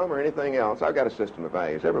come from or anything else, I've got a system of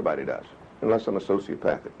values. Everybody does. Unless I'm a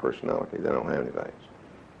sociopathic personality, they don't have any values.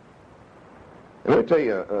 And let me tell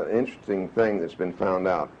you an interesting thing that's been found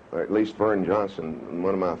out, or at least Vern Johnson,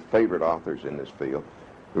 one of my favorite authors in this field,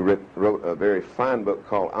 who wrote a very fine book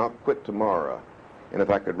called I'll Quit Tomorrow. And if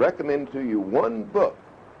I could recommend to you one book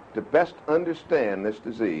to best understand this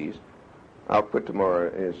disease, I'll Quit Tomorrow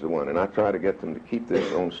is the one. And I try to get them to keep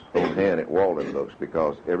this on hand at Walden books,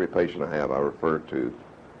 because every patient I have I refer to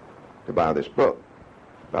buy this book,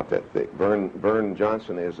 about that thick. Vern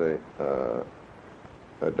Johnson is a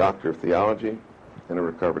doctor of theology and a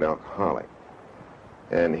recovered alcoholic.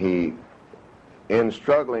 And he, in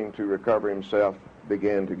struggling to recover himself,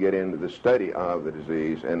 began to get into the study of the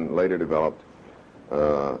disease and later developed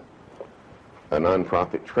a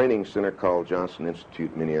nonprofit training center called Johnson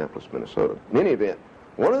Institute, Minneapolis, Minnesota. In any event,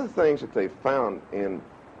 one of the things that they found in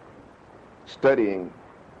studying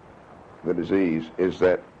the disease is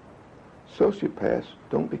that sociopaths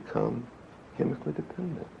don't become chemically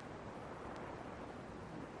dependent.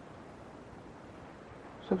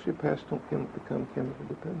 Sociopaths don't become chemically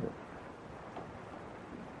dependent.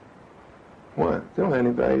 Why? They don't have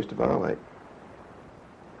any values to violate.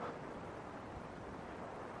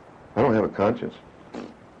 I don't have a conscience.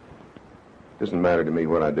 Doesn't matter to me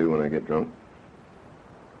what I do when I get drunk.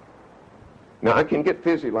 Now, I can get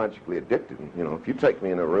physiologically addicted. You know, if you take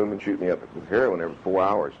me in a room and shoot me up with heroin every 4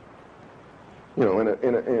 hours, you know,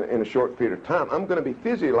 in a short period of time, I'm going to be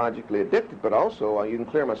physiologically addicted, but also you can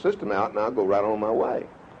clear my system out and I'll go right on my way.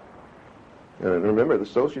 And remember, the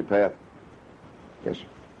sociopath, yes, sir.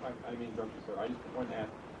 I mean, Dr. Sir, I just want to ask,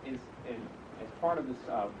 as part of this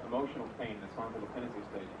emotional pain, this harmful dependency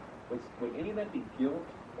stage, would any of that be guilt,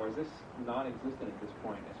 or is this non-existent at this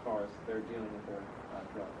point as far as they're dealing with their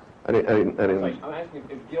drugs? I didn't. Like, I'm asking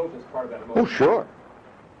if guilt is part of that emotional. Oh, sure.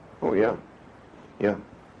 Oh, yeah. Yeah,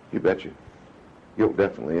 you betcha. Guilt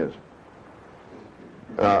definitely is.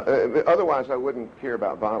 Otherwise, I wouldn't care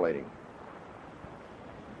about violating.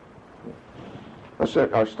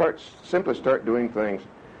 I'll simply start doing things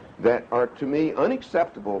that are, to me,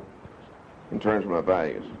 unacceptable in terms of my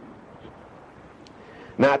values.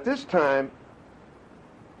 Now, at this time,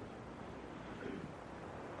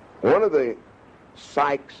 one of the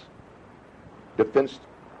psych's defense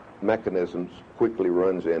mechanisms quickly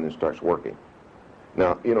runs in and starts working.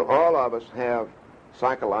 Now, you know, all of us have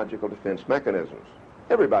psychological defense mechanisms.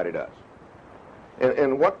 Everybody does.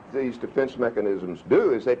 And what these defense mechanisms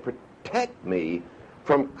do is they protect me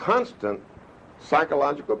from constant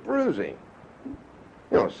psychological bruising.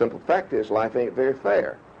 You know, the simple fact is life ain't very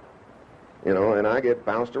fair. You know, and I get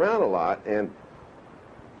bounced around a lot. And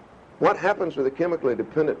what happens with a chemically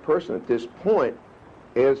dependent person at this point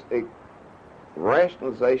is a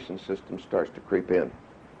rationalization system starts to creep in.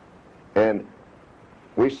 And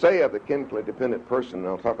we say of the chemically dependent person, and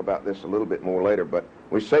I'll talk about this a little bit more later, but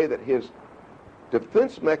we say that his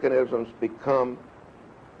defense mechanisms become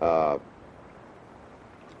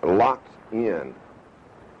locked in,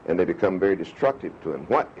 and they become very destructive to him.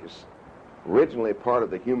 What is originally part of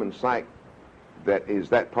the human psyche, that is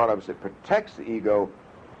that part of us that protects the ego,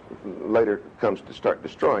 later comes to start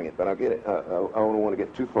destroying it. But I'll get it. I don't want to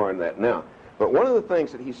get too far into that now. But one of the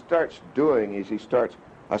things that he starts doing is he starts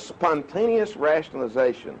a spontaneous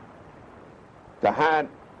rationalization to hide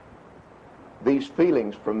these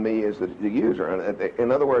feelings from me as the user.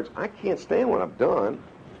 In other words, I can't stand what I've done,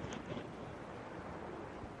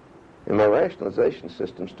 and my rationalization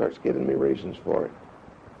system starts giving me reasons for it.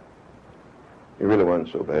 It really wasn't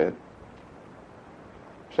so bad.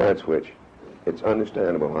 Besides which, it's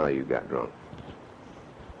understandable how you got drunk.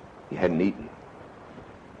 You hadn't eaten.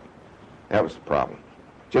 That was the problem.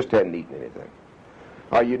 Just hadn't eaten anything.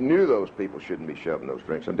 Or you knew those people shouldn't be shoving those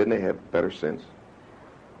drinks, and didn't they have better sense?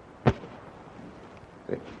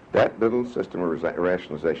 See, that little system of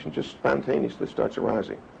rationalization just spontaneously starts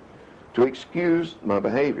arising to excuse my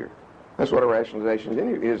behavior. That's what a rationalization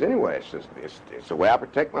is anyway. It's the way I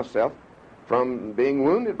protect myself from being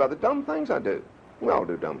wounded by the dumb things I do. We all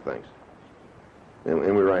do dumb things. And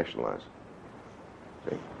we rationalize.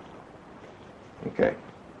 See? Okay.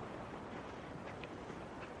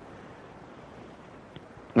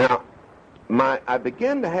 Now, I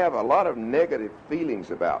begin to have a lot of negative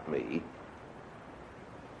feelings about me,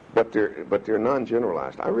 but they're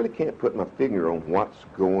non-generalized. I really can't put my finger on what's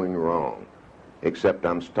going wrong, except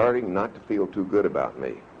I'm starting not to feel too good about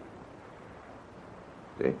me.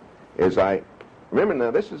 See? Remember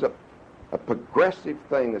now, this is a progressive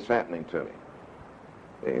thing that's happening to me.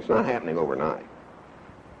 It's not happening overnight.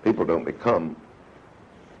 People don't become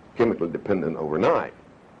chemically dependent overnight.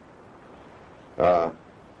 But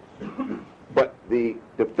the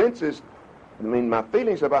defenses, I mean, my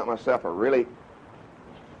feelings about myself are really,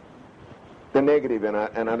 they're negative, and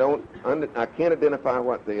I can't identify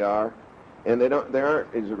what they are, and they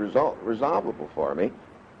aren't as a result resolvable for me.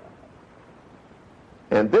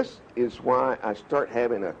 And this is why I start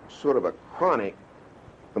having a sort of a chronic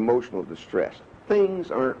emotional distress.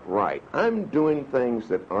 Things aren't right. I'm doing things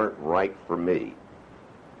that aren't right for me.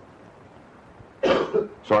 So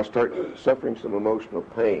I start suffering some emotional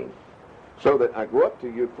pain, so that I go up to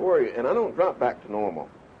euphoria, and I don't drop back to normal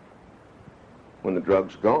when the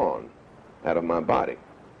drug's gone out of my body.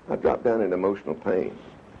 I drop down into emotional pain.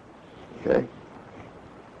 Okay?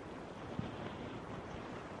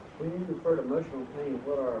 When you refer to emotional pain,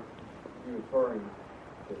 what are you referring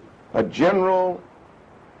to? A general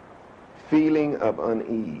feeling of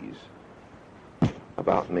unease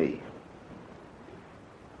about me.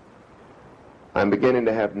 I'm beginning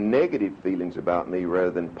to have negative feelings about me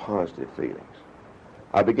rather than positive feelings.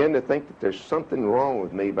 I begin to think that there's something wrong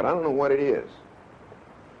with me, but I don't know what it is.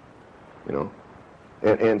 You know?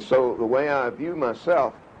 And so the way I view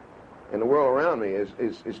myself and the world around me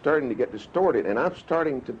is starting to get distorted, and I'm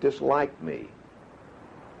starting to dislike me.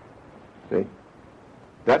 See?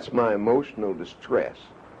 That's my emotional distress.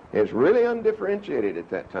 It's really undifferentiated at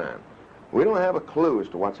that time. We don't have a clue as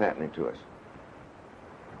to what's happening to us.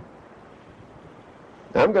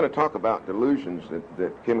 Now, I'm going to talk about delusions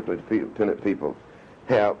that chemically dependent people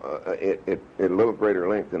have at a little greater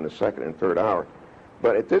length in the second and third hour.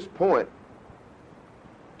 But at this point,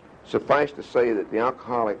 suffice to say that the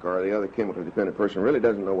alcoholic or the other chemically dependent person really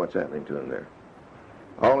doesn't know what's happening to him there.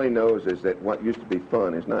 All he knows is that what used to be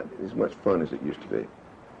fun is not as much fun as it used to be.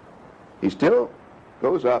 He still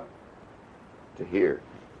goes up to here.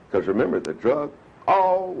 Because remember, the drug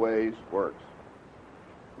always works.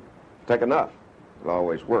 Take enough. It'll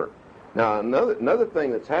always work. Now, another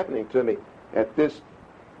thing that's happening to me at this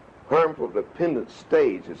harmful dependent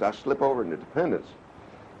stage as I slip over into dependence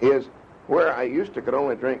is where I used to could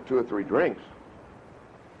only drink 2 or 3 drinks.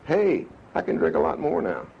 Hey, I can drink a lot more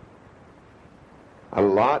now. A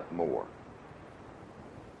lot more.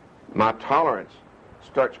 My tolerance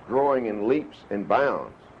starts growing in leaps and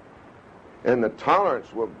bounds. And the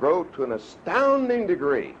tolerance will grow to an astounding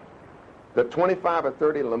degree. The 25 or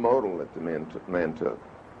 30 Lamodal that the man took,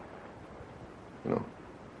 you know,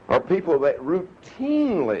 are people that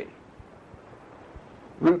routinely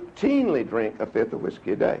drink a 5th of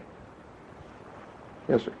whiskey a day.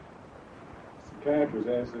 Yes, sir. Psychiatrist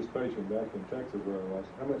asked this patient back in Texas where I was,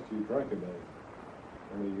 how much do you drink a day?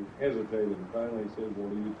 And he hesitated, and finally he said, well,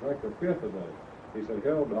 do you drink a 5th a day? He said,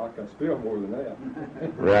 hell, Doc, I spill more than that.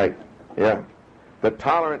 Right, yeah. The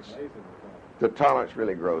tolerance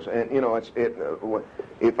really grows. And, you know,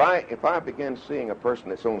 if I begin seeing a person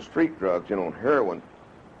that's on street drugs, you know, on heroin,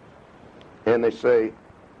 and they say,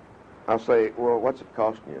 I'll say, well, what's it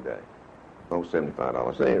costing you a day? Oh,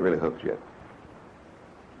 $75. They ain't really hooked yet.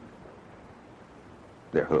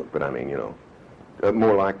 They're hooked, but I mean, you know, a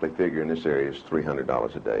more likely figure in this area is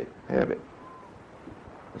 $300 a day. Have it.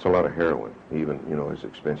 It's a lot of heroin, even, you know, as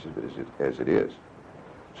expensive as it is.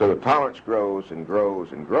 So the tolerance grows and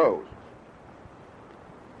grows and grows.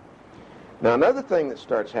 Now, another thing that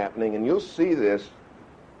starts happening, and you'll see this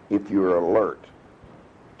if you're alert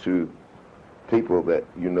to people that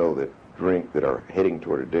you know that drink that are heading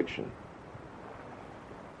toward addiction,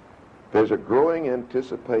 there's a growing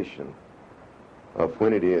anticipation of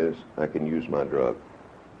when it is I can use my drug.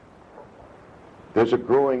 There's a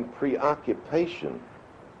growing preoccupation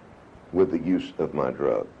with the use of my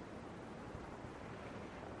drug.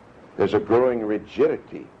 There's a growing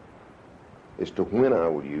rigidity as to when I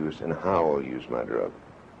will use and how I'll use my drug.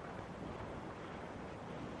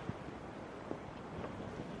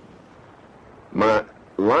 My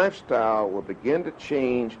lifestyle will begin to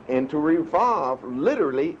change and to revolve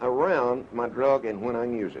literally around my drug and when I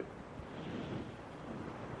use it.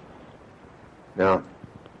 Now,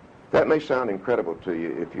 that may sound incredible to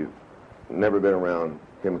you if you've never been around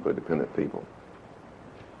chemically dependent people.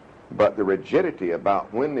 But the rigidity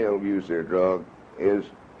about when they'll use their drug is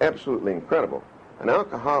absolutely incredible. An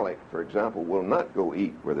alcoholic, for example, will not go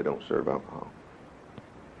eat where they don't serve alcohol,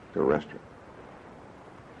 to a restaurant.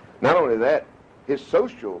 Not only that, his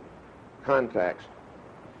social contacts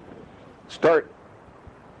start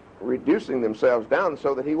reducing themselves down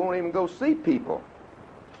so that he won't even go see people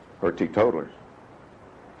or teetotalers.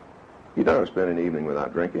 You don't spend an evening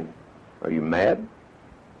without drinking. Are you mad?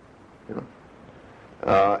 You know.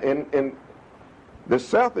 And the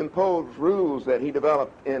self-imposed rules that he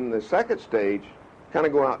developed in the second stage kind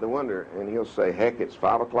of go out the window, and he'll say, heck, it's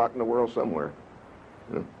 5 o'clock in the world somewhere.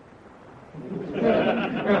 You know?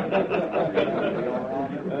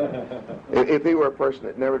 If he were a person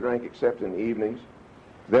that never drank except in the evenings,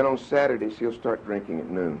 then on Saturdays he'll start drinking at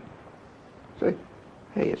noon. Say,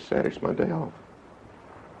 hey, it's Saturday's my day off.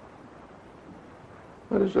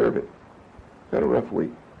 I deserve it. Got a rough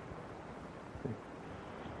week.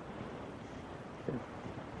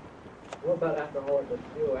 What about alcoholics that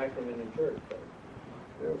still active in the church, though?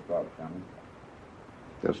 They'll stop coming.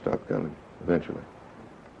 They'll stop coming eventually.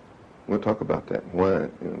 We'll talk about that why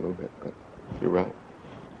in a little bit. But you're right.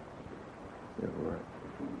 You're right.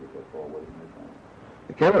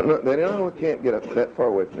 They not only can't get that far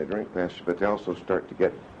away from the drink, Pastor, but they also start to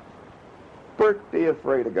get pretty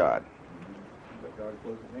afraid of God. But God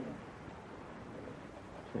closes in.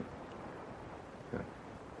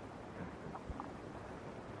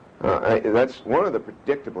 That's one of the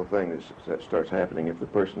predictable things that starts happening if the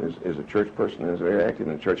person is a church person and is very active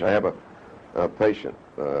in the church. I have a patient,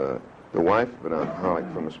 the wife of an alcoholic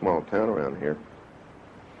from a small town around here,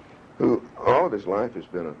 who all of his life has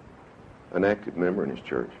been an active member in his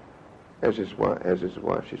church, as is his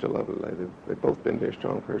wife. She's a lovely lady. They've both been very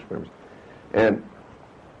strong parish members. And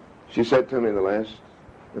she said to me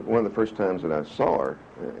one of the first times that I saw her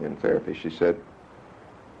in therapy, she said,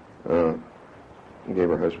 and gave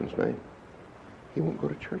her husband's name. He won't go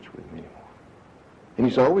to church with me anymore. And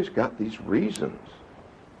he's always got these reasons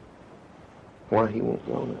why he won't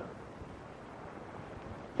go now.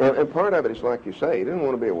 And part of it is, like you say, he didn't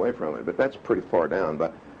want to be away from it, but that's pretty far down.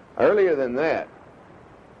 But earlier than that,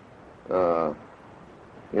 I'm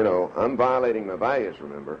violating my values,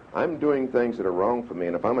 remember. I'm doing things that are wrong for me,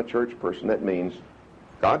 and if I'm a church person, that means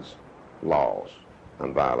God's laws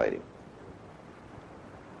I'm violating.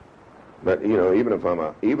 But even if I'm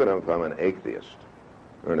an atheist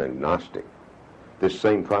or an agnostic, this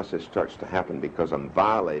same process starts to happen because I'm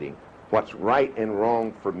violating what's right and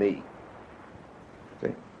wrong for me. See?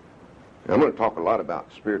 And I'm going to talk a lot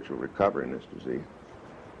about spiritual recovery in this disease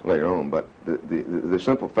later on, but the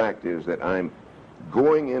simple fact is that I'm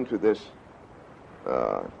going into this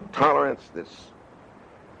tolerance, this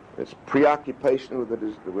preoccupation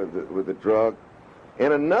with the drug.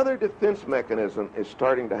 And another defense mechanism is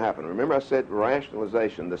starting to happen. Remember I said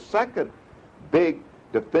rationalization. The second big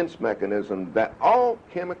defense mechanism that all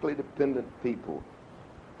chemically dependent people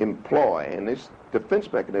employ, and these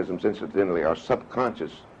defense mechanisms, incidentally, are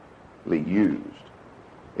subconsciously used,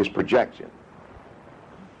 is projection.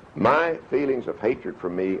 My feelings of hatred for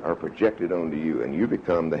me are projected onto you, and you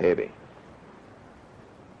become the heavy.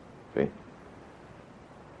 See?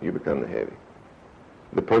 You become the heavy.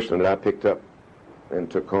 The person that I picked up and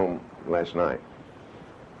took home last night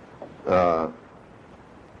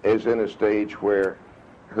is in a stage where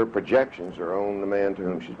her projections are on the man to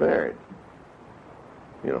whom she's married.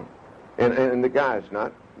 And the guy's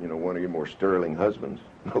not, one of your more sterling husbands,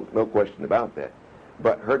 no question about that.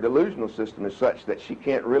 But her delusional system is such that she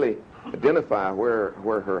can't really identify where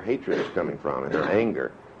her hatred is coming from and her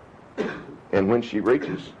anger. And when she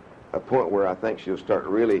reaches a point where I think she'll start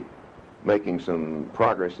really making some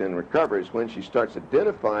progress in recovery is when she starts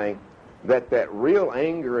identifying that real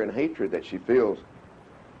anger and hatred that she feels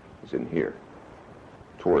is in here,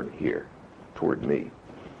 toward me.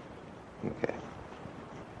 Okay.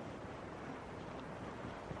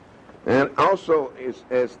 And also,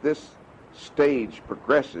 as this stage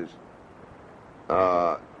progresses,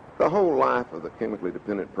 the whole life of the chemically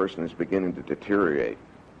dependent person is beginning to deteriorate.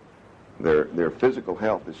 Their physical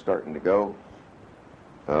health is starting to go.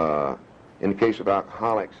 In the case of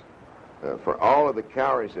alcoholics, for all of the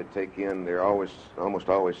calories they take in, they're almost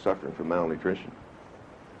always suffering from malnutrition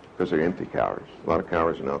because they're empty calories. A lot of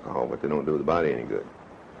calories in alcohol, but they don't do the body any good.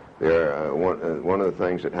 One of the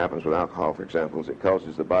things that happens with alcohol, for example, is it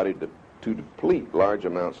causes the body to deplete large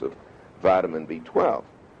amounts of vitamin B12.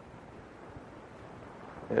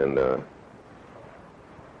 And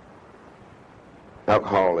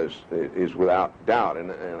alcohol is without doubt,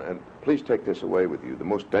 and please take this away with you, the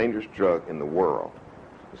most dangerous drug in the world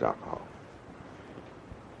is alcohol.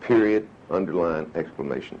 Period, underline,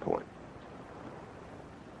 exclamation point.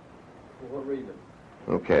 For what reason?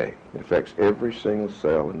 Okay, it affects every single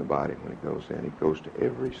cell in the body when it goes in. It goes to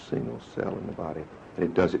every single cell in the body, and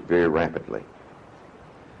it does it very rapidly.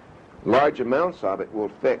 Large amounts of it will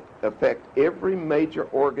affect every major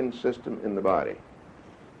organ system in the body.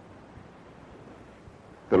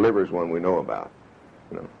 The liver is one we know about.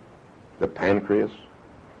 The pancreas.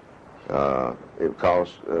 It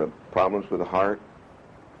causes problems with the heart.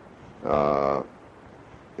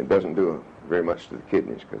 It doesn't do very much to the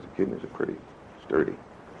kidneys because the kidneys are pretty sturdy.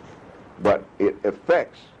 but it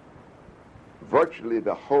affects virtually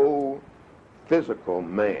the whole physical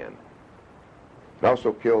man. It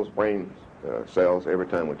also kills brain cells every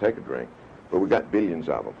time we take a drink, but we got billions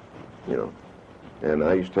of them, you know. And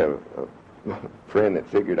I used to have a friend that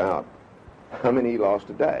figured out how many he lost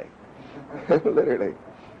a day. Literally.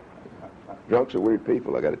 Drunks are weird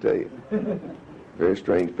people, I got to tell you. Very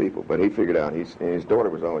strange people. But he figured out, his daughter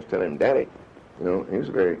was always telling him, Daddy, you know, he was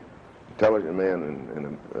a very intelligent man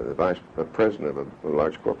and the vice president of a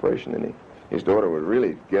large corporation, and his daughter would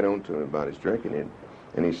really get on to him about his drinking,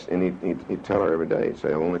 and he'd tell her every day, he'd say,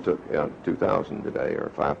 I only took out 2,000 today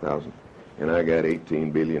or 5,000, and I got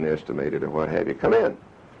 18 billion estimated or what have you. Come in.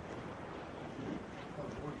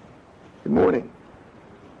 Good morning.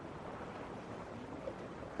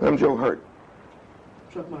 I'm Joe Hurt.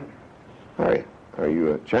 Chuck Minor. How are you? Are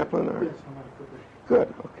you a chaplain? Or? Yes, I'm a corporation.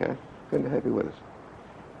 Good, okay. Good to have you with us.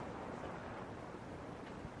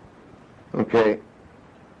 Okay.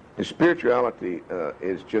 His spirituality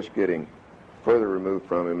is just getting further removed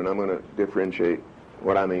from him, and I'm going to differentiate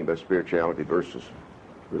what I mean by spirituality versus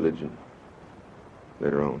religion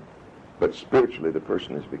later on. But spiritually, the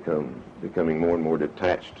person is becoming more and more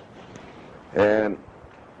detached. And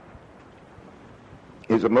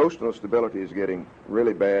his emotional stability is getting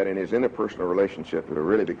really bad, and his interpersonal relationships are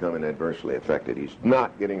really becoming adversely affected. He's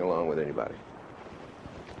not getting along with anybody.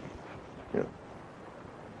 Yeah.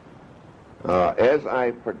 As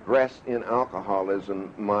I progress in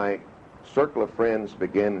alcoholism, my circle of friends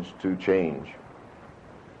begins to change.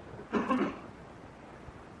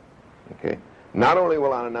 Okay. Not only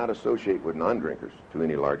will I not associate with non-drinkers to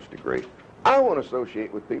any large degree, I want to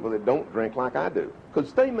associate with people that don't drink like I do,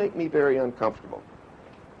 because they make me very uncomfortable.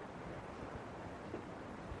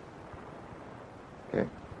 Okay.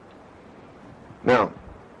 Now,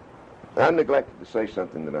 I neglected to say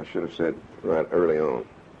something that I should have said right early on.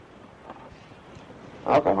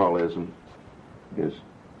 Alcoholism is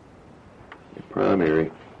a primary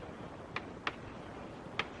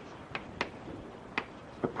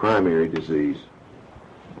disease.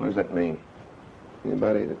 What does that mean?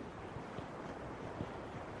 Anybody that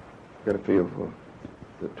got a feel for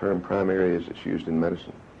the term primary as it's used in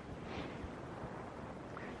medicine?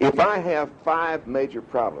 If I have 5 major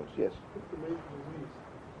problems, yes? It's a major disease.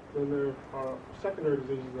 Then there are secondary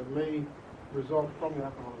diseases that may result from the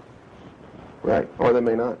alcoholism. Right, or they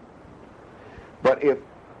may not. But if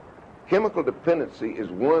chemical dependency is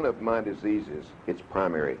one of my diseases, it's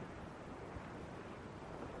primary.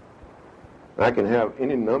 I can have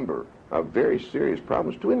any number of very serious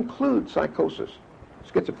problems, to include psychosis,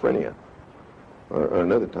 schizophrenia, or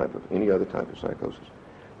any other type of psychosis.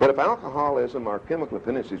 But if alcoholism or chemical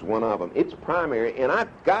dependency is one of them, it's primary, and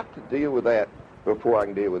I've got to deal with that before I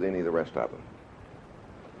can deal with any of the rest of them.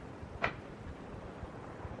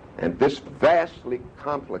 And this vastly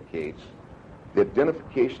complicates the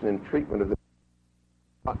identification and treatment of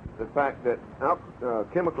the fact that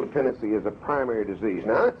chemical dependency is a primary disease.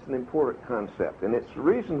 Now, that's an important concept, and it's the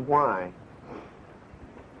reason why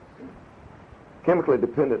chemically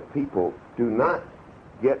dependent people do not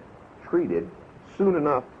get treated soon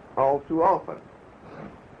enough all too often.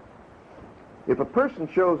 If a person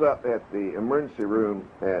shows up at the emergency room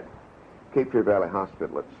at Cape Fear Valley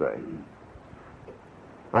Hospital, let's say,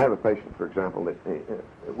 I have a patient, for example, that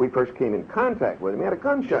we first came in contact with him. He had a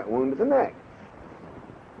gunshot wound to the neck.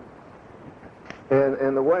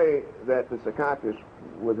 And the way that the psychiatrist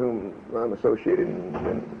with whom I'm associated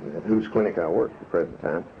and at whose clinic I work at the present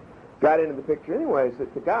time got into the picture anyway is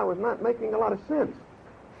that the guy was not making a lot of sense.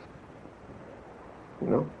 You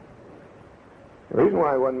know? The reason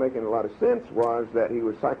why he wasn't making a lot of sense was that he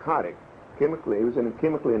was psychotic. He was in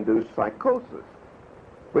chemically induced psychosis,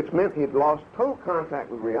 which meant he'd lost total contact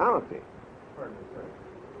with reality. Pardon me, sir.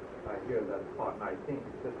 I hear that spot, and I think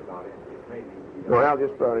it's just about it. Maybe. No, Al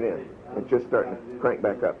just brought it in. It's just starting to crank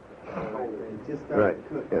back up. It just Right.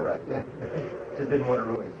 started to Yeah. right. Just didn't want to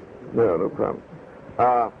ruin it. No, no problem.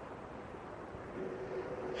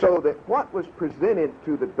 So that what was presented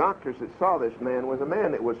to the doctors that saw this man was a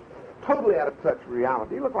man that was totally out of touch with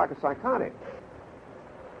reality. He looked like a psychotic.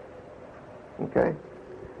 Okay?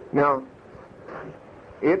 Now,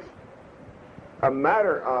 it's a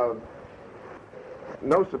matter of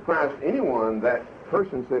no surprise to anyone that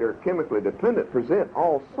persons that are chemically dependent present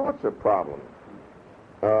all sorts of problems.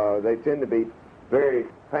 They tend to be very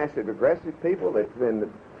passive-aggressive people. They tend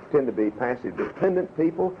to be passive-dependent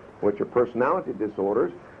people, which are personality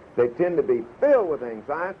disorders. They tend to be filled with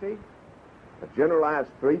anxiety, a generalized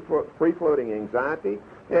free-floating anxiety,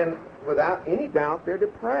 and without any doubt, they're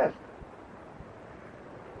depressed.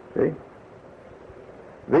 See?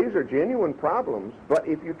 These are genuine problems, but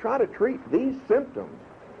if you try to treat these symptoms,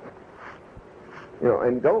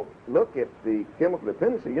 and don't look at the chemical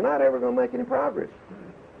dependency, you're not ever going to make any progress.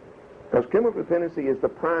 Because chemical dependency is the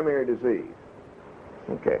primary disease.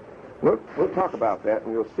 Okay. We'll talk about that,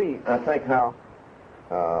 and you'll see, I think, how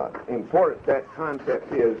important that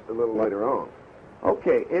concept is a little later on.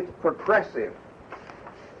 Okay, it's progressive.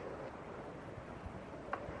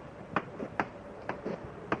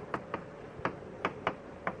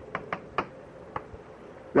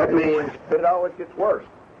 That means that it always gets worse.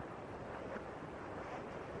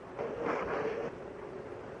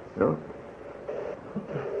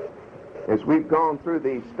 As we've gone through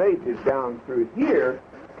these stages down through here,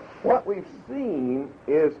 what we've seen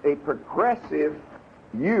is a progressive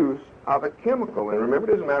use of a chemical. And remember,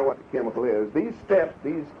 it doesn't matter what the chemical is. These steps,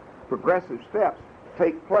 these progressive steps,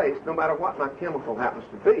 take place no matter what my chemical happens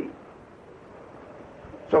to be.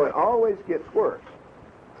 So it always gets worse.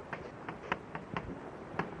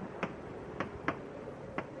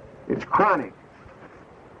 It's chronic.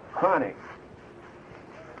 Chronic.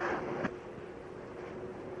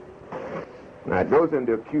 Now, it goes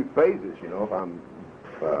into acute phases, if I'm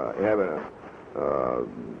having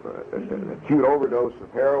an acute overdose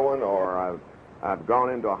of heroin, or I've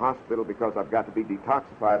gone into a hospital because I've got to be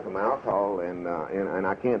detoxified from alcohol, and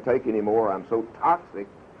I can't take any more. I'm so toxic,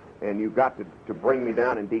 and you've got to bring me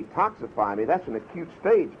down and detoxify me. That's an acute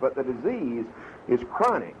stage, but the disease is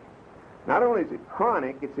chronic. Not only is it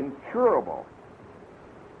chronic, it's incurable.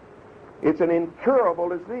 It's an incurable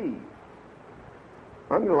disease.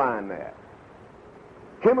 Underline that.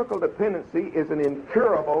 Chemical dependency is an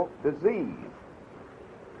incurable disease.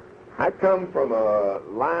 I come from a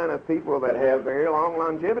line of people that have very long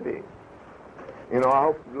longevity. I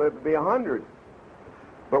hope to live to be 100.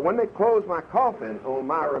 But when they close my coffin on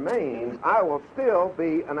my remains, I will still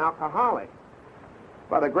be an alcoholic.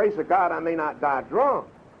 By the grace of God, I may not die drunk,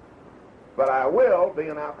 but I will be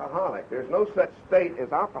an alcoholic. There's no such state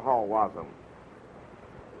as alcoholism.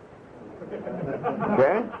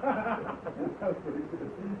 Okay?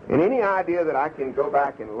 And any idea that I can go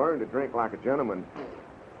back and learn to drink like a gentleman,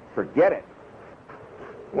 forget it.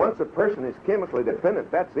 Once a person is chemically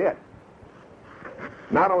dependent, that's it.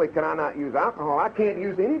 Not only can I not use alcohol, I can't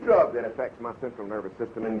use any drug that affects my central nervous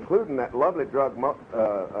system, including that lovely drug,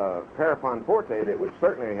 Parafon Forte, that would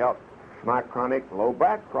certainly help my chronic low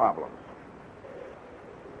back problems.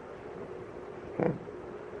 Okay?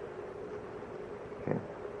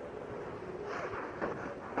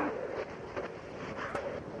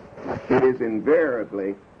 It is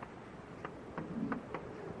invariably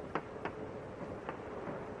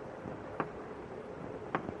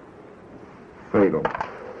fatal.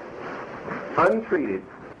 Untreated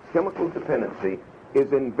chemical dependency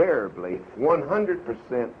is invariably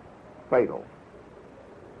 100% fatal.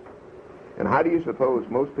 And how do you suppose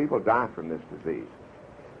most people die from this disease?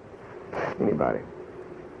 Anybody?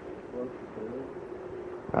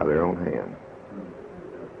 By their own hand.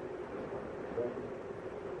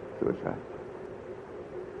 Suicide.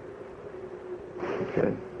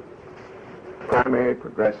 Okay. Primary,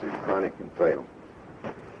 progressive, chronic, and fatal.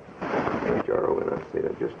 HRONIC,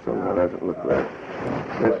 that just somehow doesn't look right.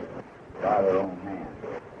 Yes. By their own hand.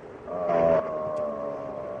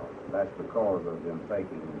 That's because of them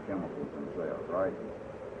taking the chemicals themselves, right?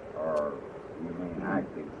 Or you mean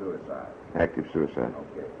active suicide? Active suicide.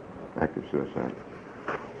 Okay. Active suicide.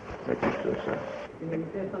 Active suicide. You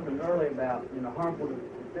said something earlier about, harmful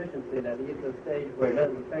deficiency, that you get to a stage where it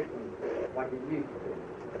doesn't affect them like it used to.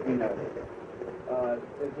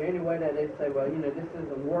 Is there any way that they say, well, this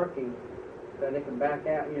isn't working, that they can back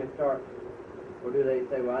out, start, or do they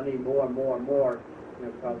say, well, I need more and more and more,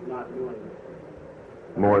 because it's not doing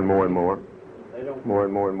it? More and more and more. They don't. More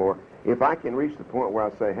and more and more. If I can reach the point where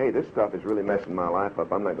I say, hey, this stuff is really messing my life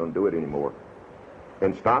up, I'm not going to do it anymore,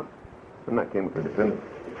 and stop, I'm not chemically dependent.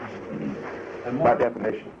 By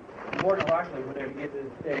definition. More than likely, when they get to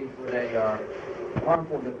the stage where they are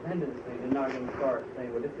harmful dependency, they're not going to start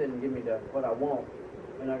saying, well, this didn't give me what I want.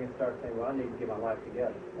 They're not going to start saying, well, I need to get my life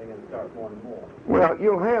together. They're going to start more and more. Well,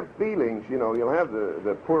 you'll have feelings, you'll have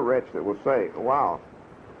the poor wretch that will say, wow,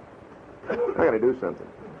 I got to do something.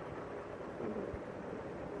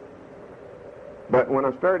 But when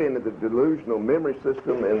I start into the delusional memory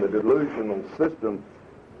system and the delusional system,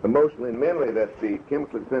 emotionally and mentally, that the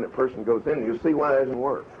chemically dependent person goes in, you'll see why it doesn't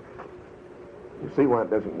work. You'll see why it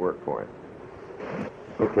doesn't work for him.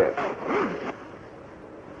 Okay.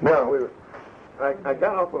 Now, I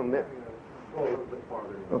got off on that.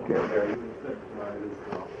 Okay.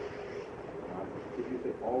 Did you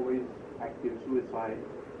say always active suicide?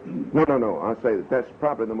 No. I say that's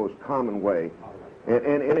probably the most common way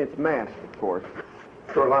And it's masked, of course,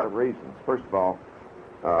 for a lot of reasons. First of all,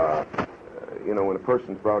 when a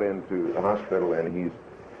person's brought into the hospital and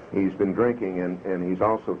he's been drinking and he's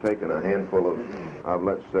also taken a handful of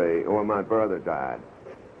let's say, my brother died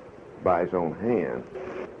by his own hand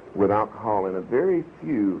with alcohol and a very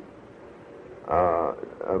few of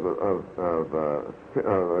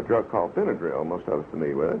a drug called Benadryl. Most of us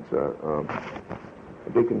familiar with it. It's a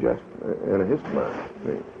decongestant and a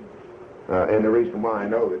histamine. And the reason why I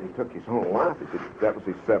know that he took his own life is that was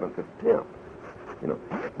his 7th attempt.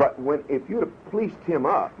 But if you'd have policed him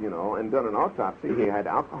up, and done an autopsy, he had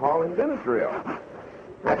alcohol and Benadryl.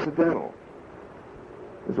 Accidental.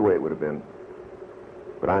 This is the way it would have been.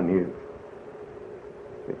 But I knew.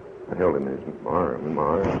 I held him in my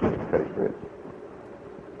arms, and cut his wrist.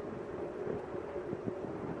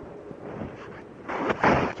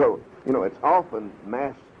 So, it's often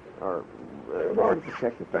masked or in order to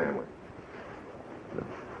protect the family.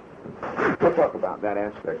 We'll talk about that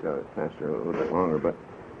aspect of it, Pastor, a little bit longer.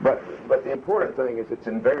 But the important thing is it's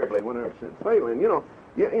invariably 100% fatal. And you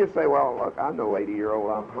say, well, look, I know 80-year-old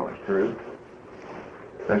alcoholics. True.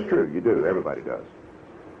 That's true. You do. Everybody does.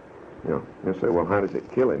 You say, well, how does it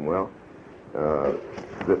kill him? Well,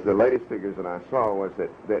 the latest figures that I saw was that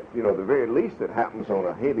the very least that happens on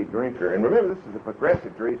a heavy drinker, and remember this is a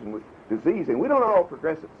progressive disease, and we don't all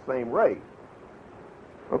progress at the same rate.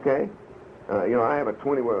 Okay? I have a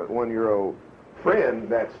 21-year-old friend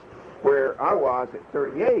that's where I was at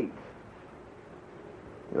 38.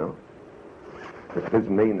 That doesn't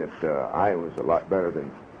mean that I was a lot better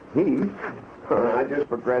than he. I just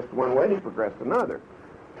progressed one way, and he progressed another.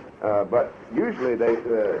 But usually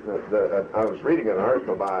I was reading an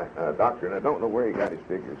article by a doctor, and I don't know where he got his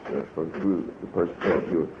figures for who the person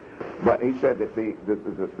was, but he said that the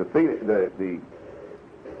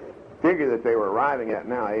figure that they were arriving at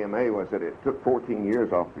now, AMA, was that it took 14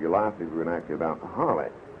 years off of your life if you were an active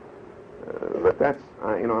alcoholic. But that's,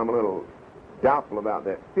 I'm a little doubtful about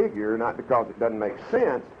that figure, not because it doesn't make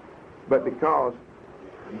sense, but because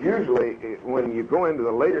usually when you go into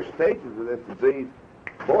the later stages of this disease,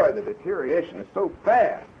 boy, the deterioration is so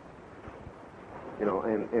fast,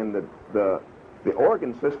 and the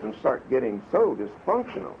organ systems start getting so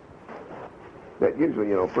dysfunctional that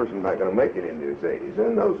usually, a person's not going to make it into his 80s,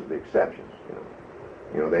 and those are the exceptions,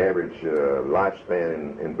 the average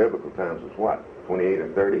lifespan in biblical times was what, 28 or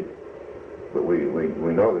 30? But we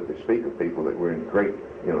know that they speak of people that were in great,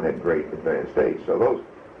 had great advanced age, so those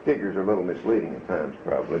figures are a little misleading at times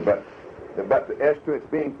probably, but as to its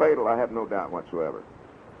being fatal, I have no doubt whatsoever.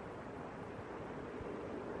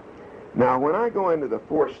 Now, when I go into the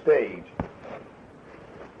 4th stage,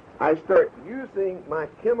 I start using my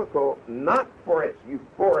chemical not for its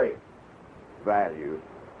euphoric value.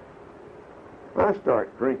 I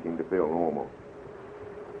start drinking to feel normal.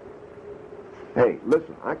 Hey,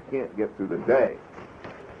 listen, I can't get through the day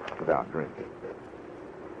without drinking.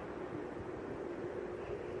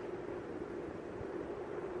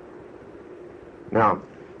 Now,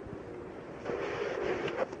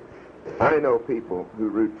 I know people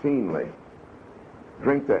who routinely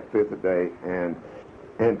drink that 5th a day and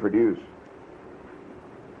produce.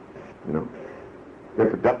 They're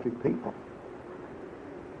productive people.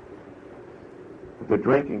 But they're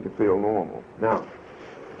drinking to feel normal. Now,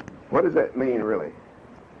 what does that mean, really?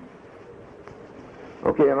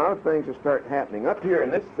 Okay, a lot of things will start happening. Up here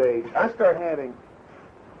in this stage, I start having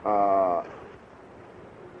a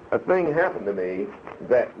thing happen to me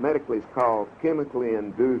that medically is called chemically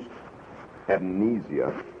induced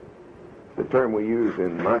amnesia. The term we use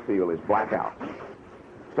in my field is blackouts.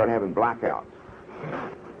 Start having blackouts.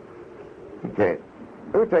 Okay,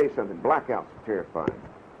 let me tell you something. Blackouts are terrifying.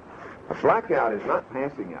 A blackout is not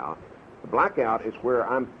passing out. A blackout is where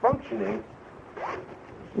I'm functioning,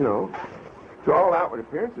 to all outward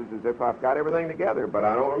appearances as if I've got everything together, but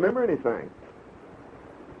I don't remember anything.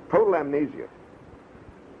 Total amnesia.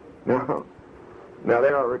 Now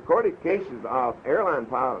there are recorded cases of airline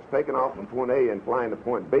pilots taking off from point A and flying to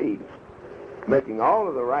point B, making all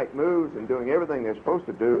of the right moves and doing everything they're supposed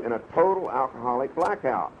to do in a total alcoholic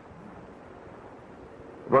blackout.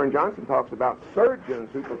 Vern Johnson talks about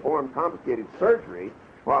surgeons who perform complicated surgery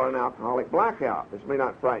while in alcoholic blackout. This may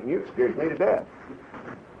not frighten you, it scares me to death.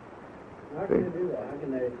 How can they do that? How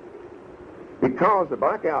can they? Because the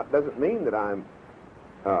blackout doesn't mean that I'm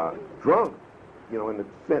drunk, in the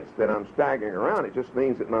sense that I'm staggering around. It just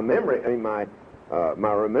means that my memory, my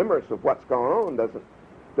remembrance of what's going on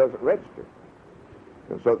doesn't register.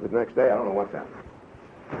 And so the next day, I don't know what's happening.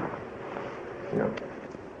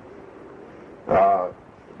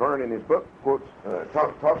 Vern in his book quotes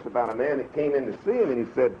talks about a man that came in to see him, and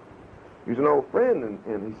he said, He was an old friend,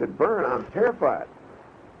 and he said, Vern, I'm terrified.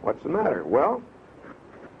 What's the matter? Well,